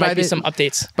 So there might be some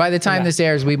updates. By the time this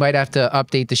airs, we might have to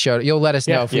update the show. You'll let us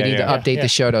know if we need to update the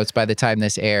show notes by the time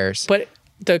this airs. But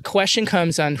the question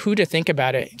comes on who to think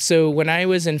about it. So when I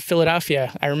was in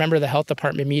Philadelphia, I remember the health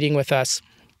department meeting with us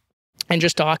and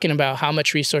just talking about how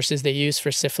much resources they use for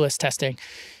syphilis testing.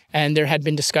 And there had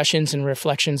been discussions and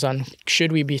reflections on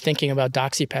should we be thinking about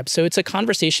doxy-PEP. So it's a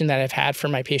conversation that I've had for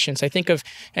my patients. I think of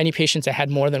any patients that had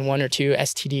more than 1 or 2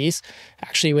 STDs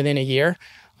actually within a year,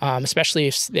 especially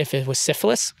if it was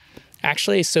syphilis.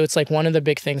 Actually, so it's like one of the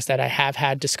big things that I have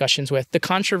had discussions with. The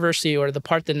controversy or the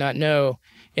part that not know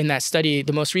in that study,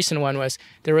 the most recent one was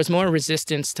there was more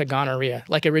resistance to gonorrhea.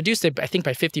 Like it reduced it, I think,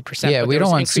 by 50%. Yeah, we don't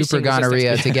want super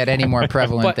gonorrhea to get any more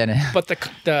prevalent than it. But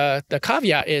the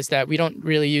caveat is that we don't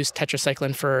really use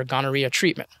tetracycline for gonorrhea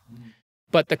treatment.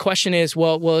 But the question is,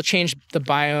 well, will it change the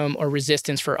biome or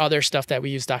resistance for other stuff that we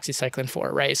use doxycycline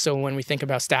for, right? So when we think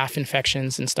about staph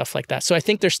infections and stuff like that. So I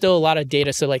think there's still a lot of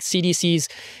data. So like CDC's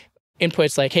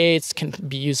inputs like, hey, it can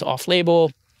be used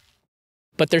off-label,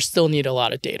 but there's still need a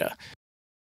lot of data.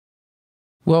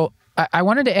 Well, I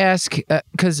wanted to ask,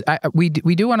 because we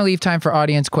do want to leave time for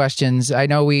audience questions. I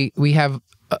know we have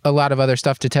a lot of other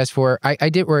stuff to test for. I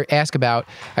did want to ask about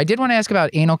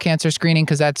anal cancer screening,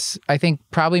 because that's, I think,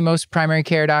 probably most primary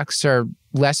care docs are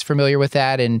less familiar with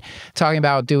that and talking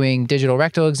about doing digital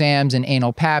rectal exams and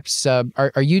anal paps.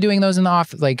 Are you doing those in the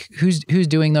office? Like who's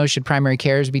doing those? Should primary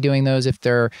cares be doing those if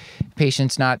their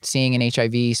patient's not seeing an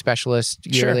HIV specialist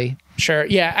yearly? Sure.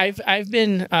 Yeah, I've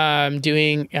been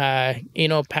doing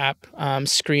anal pap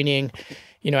screening.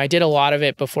 I did a lot of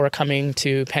it before coming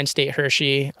to Penn State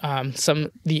Hershey.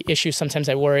 The issue sometimes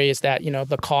I worry is that,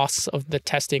 the costs of the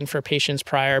testing for patients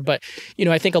prior. But,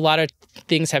 I think a lot of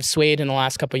things have swayed in the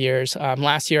last couple of years.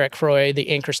 Last year at Croy, the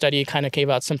Anchor study kind of gave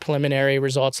out some preliminary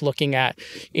results looking at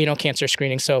anal cancer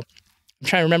screening. So I'm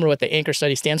trying to remember what the Anchor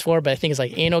study stands for, but I think it's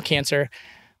like anal cancer,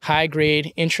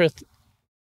 high-grade squamous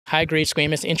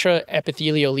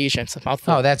intraepithelial lesions.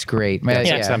 Oh, that's great.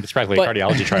 It's practically a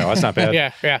cardiology trial. That's not bad.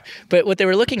 Yeah. But what they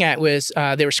were looking at was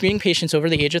they were screening patients over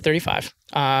the age of 35.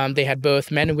 They had both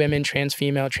men and women, trans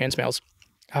female, trans males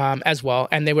as well.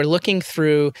 And they were looking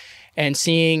through and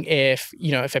seeing if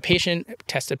a patient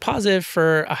tested positive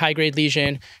for a high-grade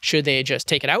lesion, should they just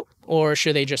take it out or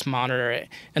should they just monitor it?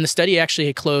 And the study actually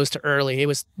had closed early. It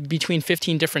was between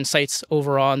 15 different sites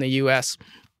overall in the U.S.,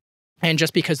 and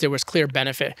just because there was clear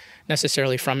benefit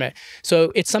necessarily from it.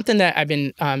 So it's something that I've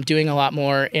been doing a lot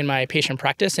more in my patient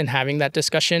practice and having that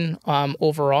discussion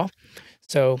overall.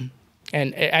 So,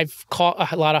 and I've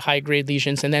caught a lot of high-grade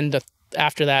lesions, and then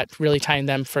after that, really tying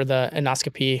them for the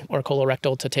endoscopy or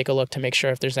colorectal to take a look to make sure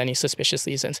if there's any suspicious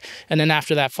lesions. And then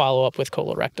after that, follow up with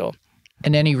colorectal.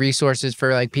 And any resources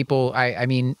for like people, I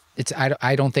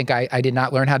don't think I did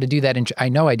not learn how to do that. I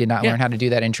know I did not learn how to do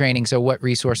that in training. So what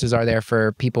resources are there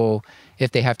for people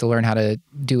if they have to learn how to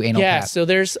do anal pap so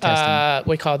there's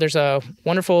there's a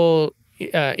wonderful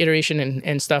iteration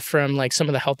and stuff from like some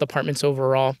of the health departments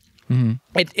overall. Mm-hmm.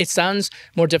 It sounds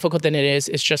more difficult than it is.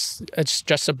 It's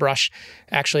just a brush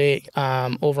actually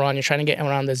overall, and you're trying to get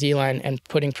around the Z line and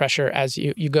putting pressure as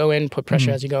you go in, put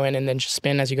pressure as you go in, and then just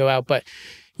spin as you go out. But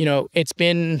you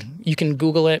can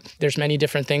Google it. There's many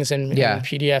different things in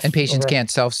PDF. And patients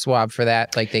can't self-swab for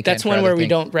that. Like they That's one where we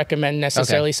don't recommend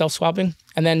necessarily self-swabbing.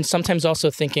 And then sometimes also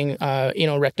thinking,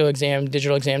 rectal exam,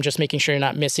 digital exam, just making sure you're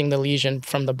not missing the lesion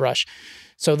from the brush.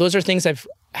 So those are things I've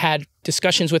had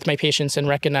discussions with my patients and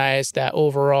recognized that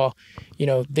overall,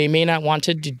 they may not want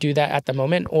to do that at the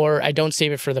moment, or I don't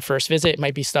save it for the first visit. It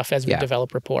might be stuff as we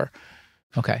develop rapport.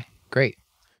 Okay, great.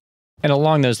 And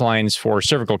along those lines for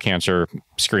cervical cancer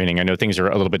screening, I know things are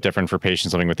a little bit different for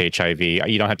patients living with HIV.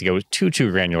 You don't have to go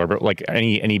too granular, but like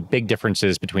any big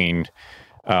differences between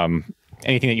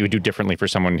anything that you would do differently for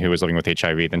someone who is living with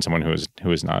HIV than someone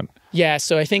who is not? Yeah,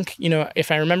 so I think,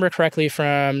 if I remember correctly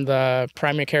from the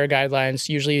primary care guidelines,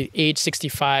 usually age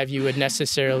 65, you would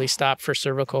necessarily stop for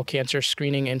cervical cancer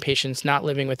screening in patients not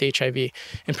living with HIV.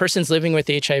 In persons living with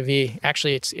HIV,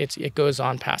 actually, it goes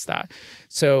on past that.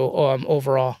 So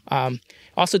overall,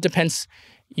 also depends.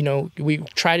 We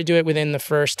try to do it within the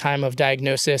first time of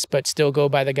diagnosis, but still go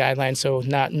by the guidelines. So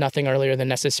nothing earlier than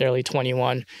necessarily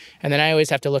 21. And then I always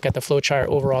have to look at the flow chart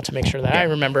overall to make sure that I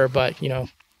remember. But,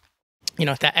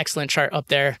 that excellent chart up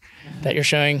there that you're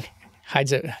showing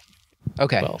hides it.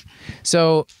 Okay. Well.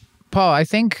 So, Paul, I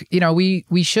think,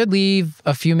 we should leave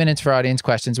a few minutes for audience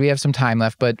questions. We have some time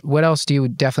left, but what else do you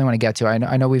definitely want to get to?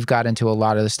 I know we've got into a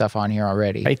lot of the stuff on here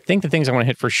already. I think the things I want to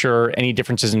hit for sure, any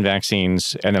differences in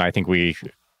vaccines, and then I think we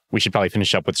should probably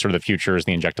finish up with sort of the futures,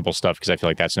 the injectable stuff, because I feel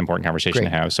like that's an important conversation to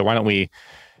have. So why don't we,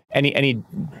 any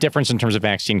difference in terms of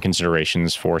vaccine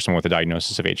considerations for someone with a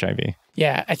diagnosis of HIV?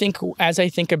 Yeah, I think as I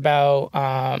think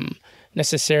about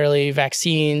necessarily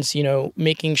vaccines,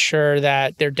 making sure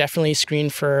that they're definitely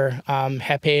screened for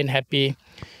Hep A and Hep B.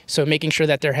 So making sure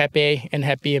that they're Hep A and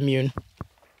Hep B immune.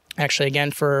 Actually,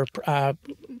 again, for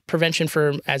prevention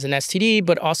as an STD,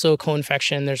 but also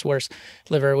co-infection. There's worse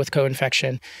liver with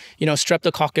co-infection.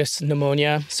 Streptococcus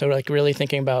pneumonia. So like really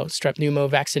thinking about strep pneumo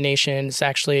vaccination. It's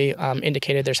actually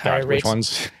indicated there's higher rates. Which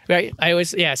ones? Right. I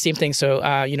always, same thing.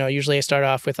 So, usually I start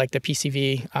off with like the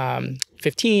PCV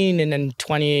 15 and then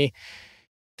 20.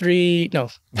 I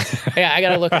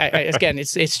gotta look. Again,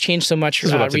 it's changed so much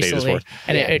recently,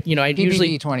 and I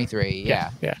usually 23.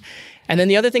 Yeah. And then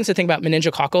the other things to think about,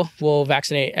 meningococcal, we'll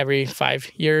vaccinate every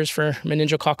 5 years for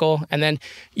meningococcal. And then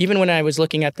even when I was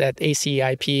looking at that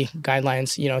ACIP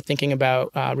guidelines, thinking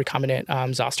about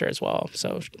recombinant zoster as well.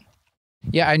 So.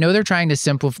 Yeah, I know they're trying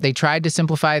to they tried to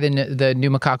simplify the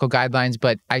pneumococcal guidelines,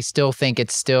 but I still think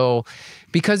it's still,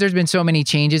 because there's been so many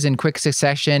changes in quick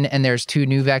succession and there's 2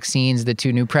 new vaccines, the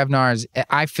 2 new Prevnars,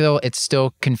 I feel it's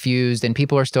still confused and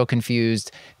people are still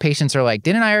confused. Patients are like,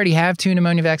 didn't I already have 2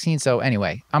 pneumonia vaccines? So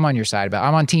anyway, I'm on your side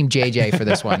I'm on team JJ for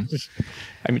this one.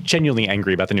 I'm genuinely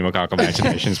angry about the pneumococcal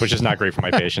vaccinations, which is not great for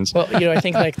my patients. Well, I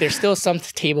think like there's still some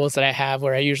tables that I have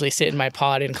where I usually sit in my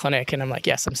pod in clinic and I'm like,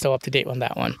 yes, I'm still up to date on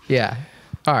that one. Yeah.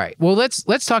 All right. Well,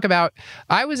 let's talk about,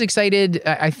 I was excited.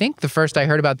 I think the first I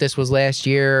heard about this was last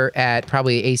year at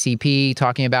probably ACP,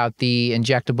 talking about the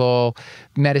injectable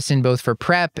medicine, both for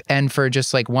PrEP and for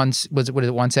just like once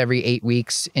every 8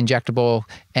 weeks injectable,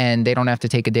 and they don't have to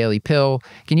take a daily pill.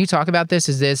 Can you talk about this?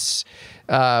 Is this,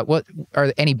 what are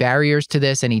there any barriers to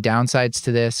this? Any downsides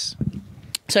to this?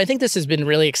 So I think this has been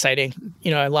really exciting.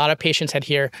 A lot of patients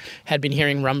had been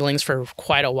hearing rumblings for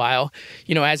quite a while.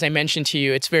 As I mentioned to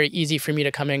you, it's very easy for me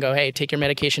to come in and go, hey, take your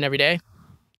medication every day.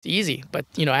 It's easy. But,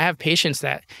 I have patients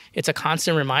that it's a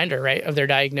constant reminder, right, of their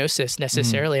diagnosis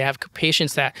necessarily. I have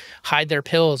patients that hide their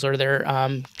pills or their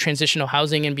transitional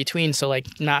housing in between. So like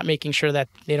not making sure that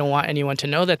they don't want anyone to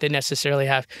know that they necessarily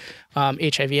have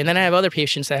HIV. And then I have other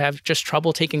patients that have just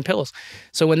trouble taking pills.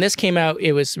 So when this came out,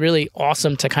 it was really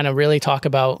awesome to kind of really talk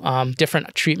about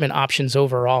different treatment options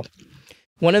overall.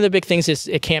 One of the big things is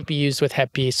it can't be used with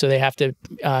Hep B. So they have to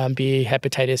be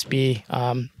hepatitis B.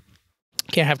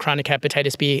 Can't have chronic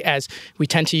hepatitis B, as we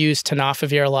tend to use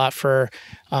tenofovir a lot for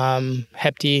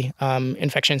Hep D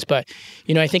infections. But,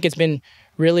 I think it's been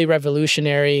really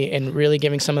revolutionary and really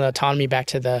giving some of the autonomy back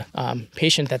to the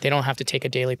patient that they don't have to take a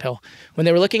daily pill. When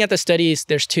they were looking at the studies,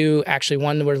 there's two, actually.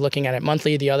 One we're looking at it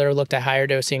monthly, the other looked at higher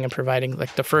dosing and providing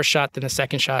like the first shot, then the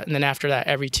second shot, and then after that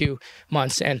every 2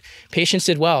 months. And patients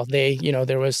did well. They,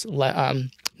 there was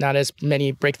not as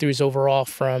many breakthroughs overall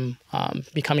from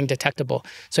becoming detectable.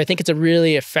 So I think it's a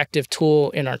really effective tool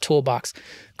in our toolbox.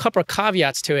 A couple of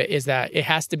caveats to it is that it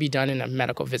has to be done in a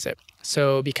medical visit.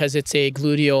 So because it's a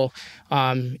gluteal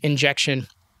injection,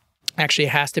 actually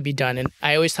it has to be done. And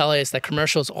I always tell it is that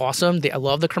commercial is awesome. I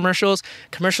love the commercials.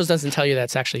 Commercials doesn't tell you that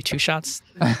it's actually 2 shots.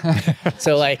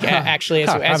 So like actually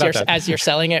as you're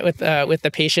selling it with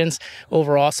the patients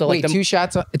overall. So like wait, two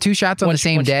shots on the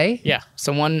same day? Yeah.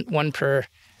 So one per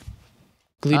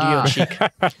gluteal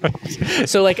cheek.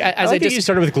 So like as I just you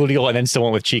started with gluteal and then still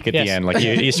went with cheek at the end. Like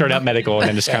you start out medical and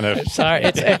then just kind of sorry,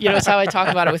 it's how I talk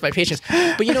about it with my patients.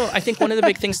 But I think one of the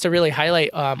big things to really highlight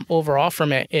overall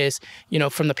from it is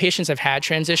from the patients I've had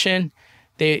transition,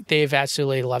 they've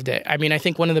absolutely loved it. I mean, I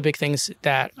think one of the big things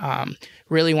that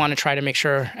really want to try to make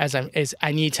sure is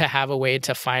I need to have a way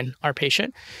to find our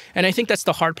patient. And I think that's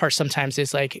the hard part sometimes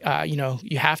is like,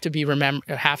 you have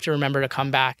to remember to come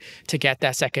back to get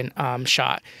that second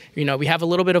shot. We have a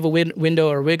little bit of a window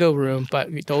or wiggle room, but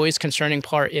the always concerning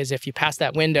part is if you pass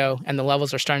that window and the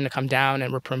levels are starting to come down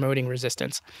and we're promoting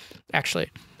resistance,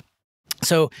 actually.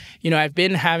 So, I've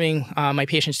been having my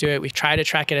patients do it. We try to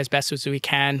track it as best as we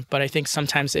can, but I think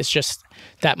sometimes it's just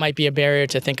that might be a barrier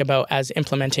to think about as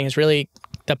implementing is really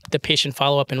the patient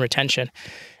follow-up and retention.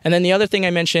 And then the other thing I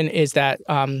mentioned is that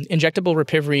injectable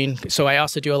ripivirine, so I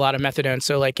also do a lot of methadone.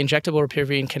 So like injectable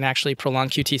ripivirine can actually prolong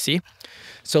QTC.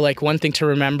 So like one thing to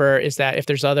remember is that if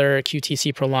there's other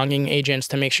QTC prolonging agents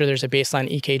to make sure there's a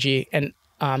baseline EKG, and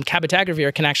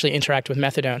cabotegravir can actually interact with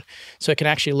methadone. So it can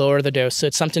actually lower the dose. So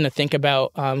it's something to think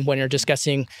about when you're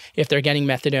discussing if they're getting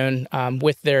methadone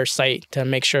with their site to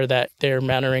make sure that they're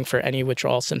monitoring for any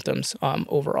withdrawal symptoms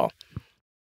overall.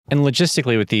 And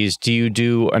logistically with these, do you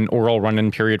do an oral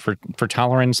run-in period for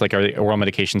tolerance? Like are the oral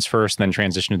medications first, then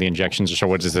transition to the injections? Or so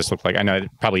what does this look like? I know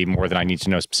probably more than I need to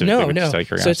know specifically. No. So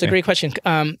it's a great question.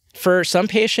 For some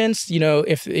patients,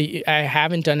 if I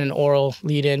haven't done an oral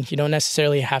lead-in, you don't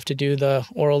necessarily have to do the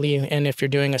oral lead-in if you're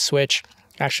doing a switch.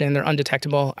 Actually, and they're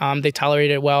undetectable. They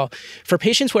tolerate it well. For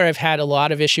patients where I've had a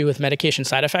lot of issue with medication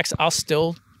side effects, I'll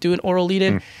still do an oral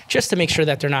lead-in just to make sure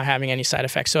that they're not having any side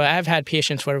effects. So I've had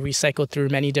patients where we cycled through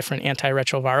many different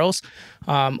antiretrovirals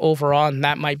overall, and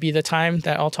that might be the time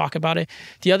that I'll talk about it.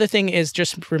 The other thing is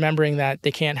just remembering that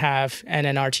they can't have an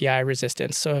NRTI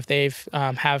resistance. So if they've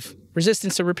have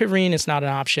resistance to ripivirine, it's not an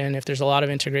option. If there's a lot of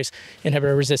integrase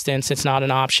inhibitor resistance, it's not an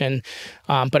option.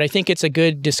 But I think it's a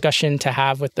good discussion to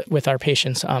have with our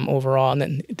patients overall. And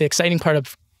then the exciting part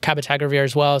of cabotegravir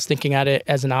as well is thinking at it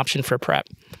as an option for PrEP.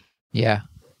 Yeah.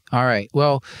 All right.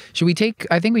 Well,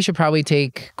 I think we should probably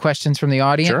take questions from the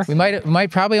audience. Sure. We might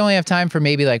probably only have time for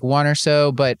maybe like one or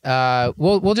so, but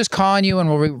we'll just call on you and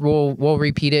we'll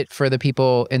repeat it for the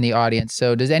people in the audience.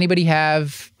 So does anybody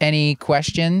have any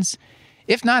questions?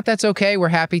 If not, that's okay. We're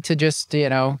happy to just,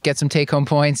 get some take-home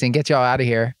points and get y'all out of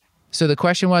here. So the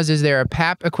question was, is there a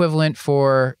PAP equivalent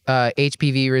for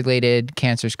HPV-related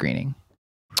cancer screening?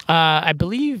 I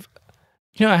believe,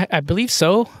 I believe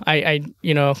so. I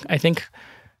think...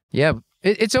 Yeah,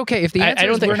 It's okay. If the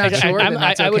answer is we're not sure, then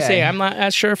that's okay. I would say I'm not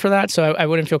as sure for that, so I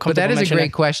wouldn't feel comfortable. But that is a great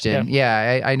it. question.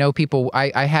 Yeah, I know people,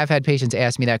 I have had patients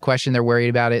ask me that question. They're worried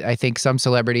about it. I think some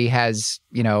celebrity has,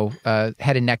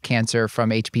 head and neck cancer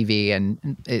from HPV,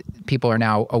 and people are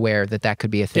now aware that that could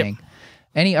be a thing. Yep.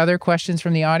 Any other questions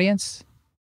from the audience?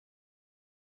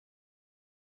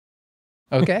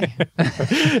 Okay.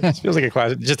 This feels like a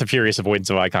class. Just a furious avoidance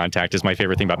of eye contact is my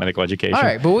favorite thing about medical education. All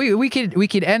right, but we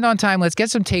could end on time. Let's get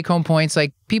some take-home points.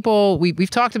 Like people, we've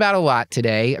talked about a lot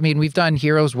today. I mean, we've done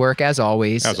heroes work as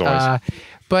always.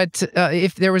 But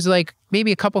if there was like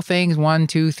maybe a couple things, 1,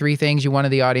 2, 3 things you wanted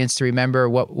the audience to remember,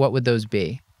 what would those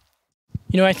be?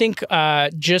 I think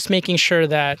just making sure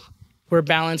that we're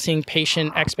balancing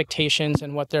patient expectations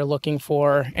and what they're looking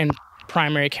for and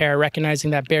primary care,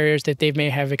 recognizing that barriers that they may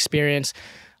have experienced.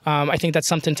 I think that's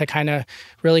something to kind of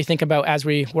really think about as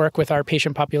we work with our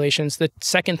patient populations. The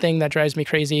second thing that drives me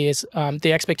crazy is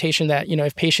the expectation that,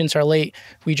 if patients are late,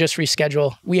 we just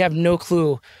reschedule. We have no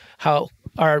clue how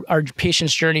our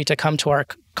patient's journey to come to our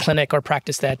clinic or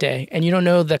practice that day. And you don't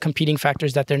know the competing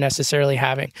factors that they're necessarily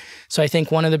having. So I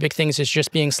think one of the big things is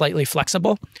just being slightly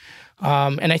flexible.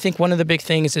 And I think one of the big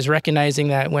things is recognizing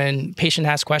that when patient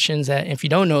asks questions that if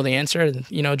you don't know the answer,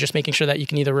 just making sure that you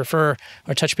can either refer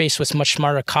or touch base with much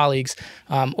smarter colleagues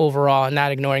overall and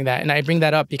not ignoring that. And I bring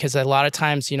that up because a lot of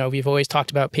times, we've always talked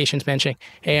about patients mentioning,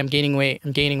 hey, I'm gaining weight,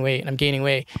 I'm gaining weight, I'm gaining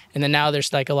weight. And then now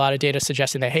there's like a lot of data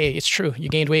suggesting that, hey, it's true, you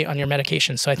gained weight on your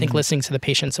medication. So I think listening to the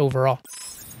patients overall.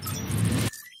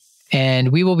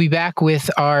 And we will be back with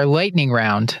our lightning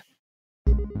round.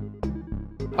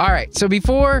 All right, so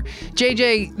before,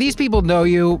 JJ, these people know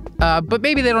you, but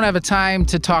maybe they don't have a time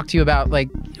to talk to you about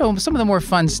some of the more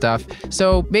fun stuff.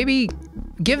 So maybe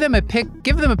give them a pick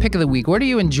of the week. What are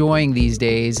you enjoying these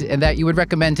days and that you would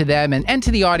recommend to them and to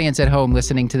the audience at home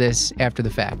listening to this after the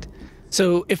fact?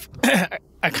 So if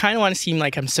I kind of want to seem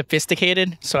like I'm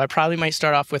sophisticated, so I probably might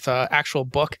start off with an actual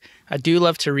book. I do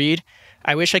love to read.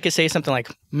 I wish I could say something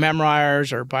like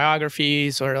memoirs or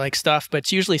biographies or like stuff, but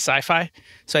it's usually sci-fi.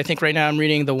 So I think right now I'm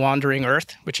reading The Wandering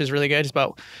Earth, which is really good. It's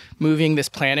about moving this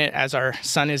planet as our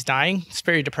sun is dying. It's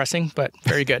very depressing, but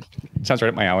very good. Sounds right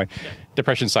up my alley. Yeah.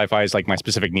 Depression sci-fi is like my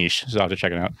specific niche, so I'll have to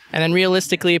check it out. And then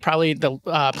realistically, probably the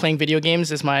playing video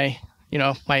games is my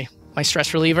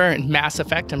stress reliever, and Mass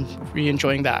Effect. I'm really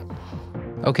enjoying that.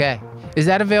 Okay. Is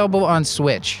that available on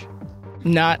Switch?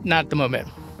 Not at the moment.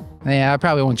 Yeah, I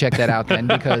probably won't check that out then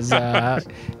because,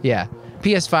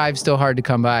 PS5 still hard to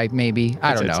come by, maybe.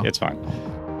 I don't know. It's fine.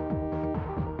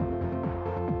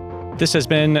 This has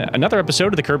been another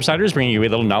episode of the Curbsiders, bringing you a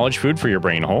little knowledge food for your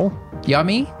brain hole.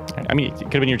 Yummy? I mean, it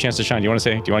could have been your chance to shine. Do you want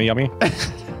to yummy?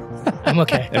 I'm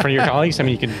okay. In front of your colleagues? I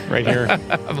mean, you can right here.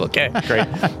 I'm okay. Great.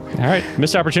 All right.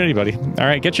 Missed opportunity, buddy. All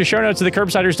right. Get your show notes at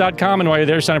thecurbsiders.com. And while you're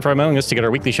there, sign up for our mailing list to get our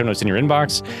weekly show notes in your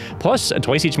inbox. Plus,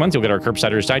 twice each month, you'll get our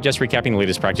Curbsiders Digest recapping the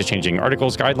latest practice-changing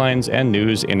articles, guidelines, and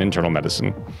news in internal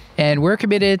medicine. And we're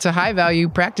committed to high-value,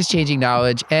 practice-changing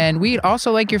knowledge. And we'd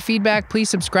also like your feedback. Please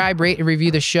subscribe, rate, and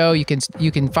review the show. You can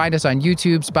find us on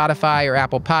YouTube, Spotify, or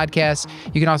Apple Podcasts.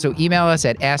 You can also email us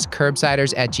at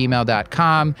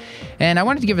askcurbsiders@gmail.com. And I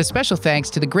wanted to give a special thanks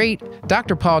to the great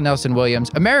Dr. Paul Nelson Williams,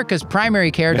 America's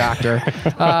primary care doctor,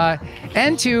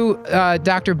 and to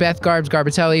Dr. Beth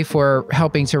Garbitelli for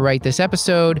helping to write this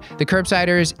episode. The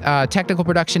Curbsiders technical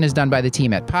production is done by the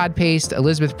team at Podpaste.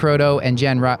 Elizabeth Proto and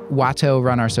Jen Watto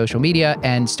run our social media,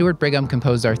 and Stuart Brigham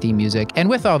composed our theme music. And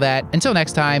with all that, until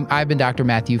next time, I've been Dr.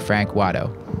 Matthew Frank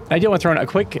Watto. I do want to throw in a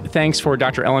quick thanks for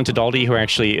Dr. Ellen Tadaldi, who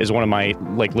actually is one of my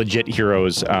legit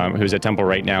heroes, who's at Temple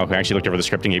right now, who actually looked over the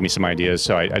script and gave me some ideas.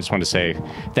 So I just want to say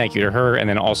thank you to her, and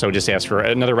then also just ask for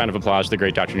another round of applause to the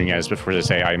great Dr. Nunez before they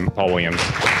say I'm Paul Williams.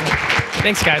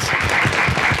 Thanks, guys.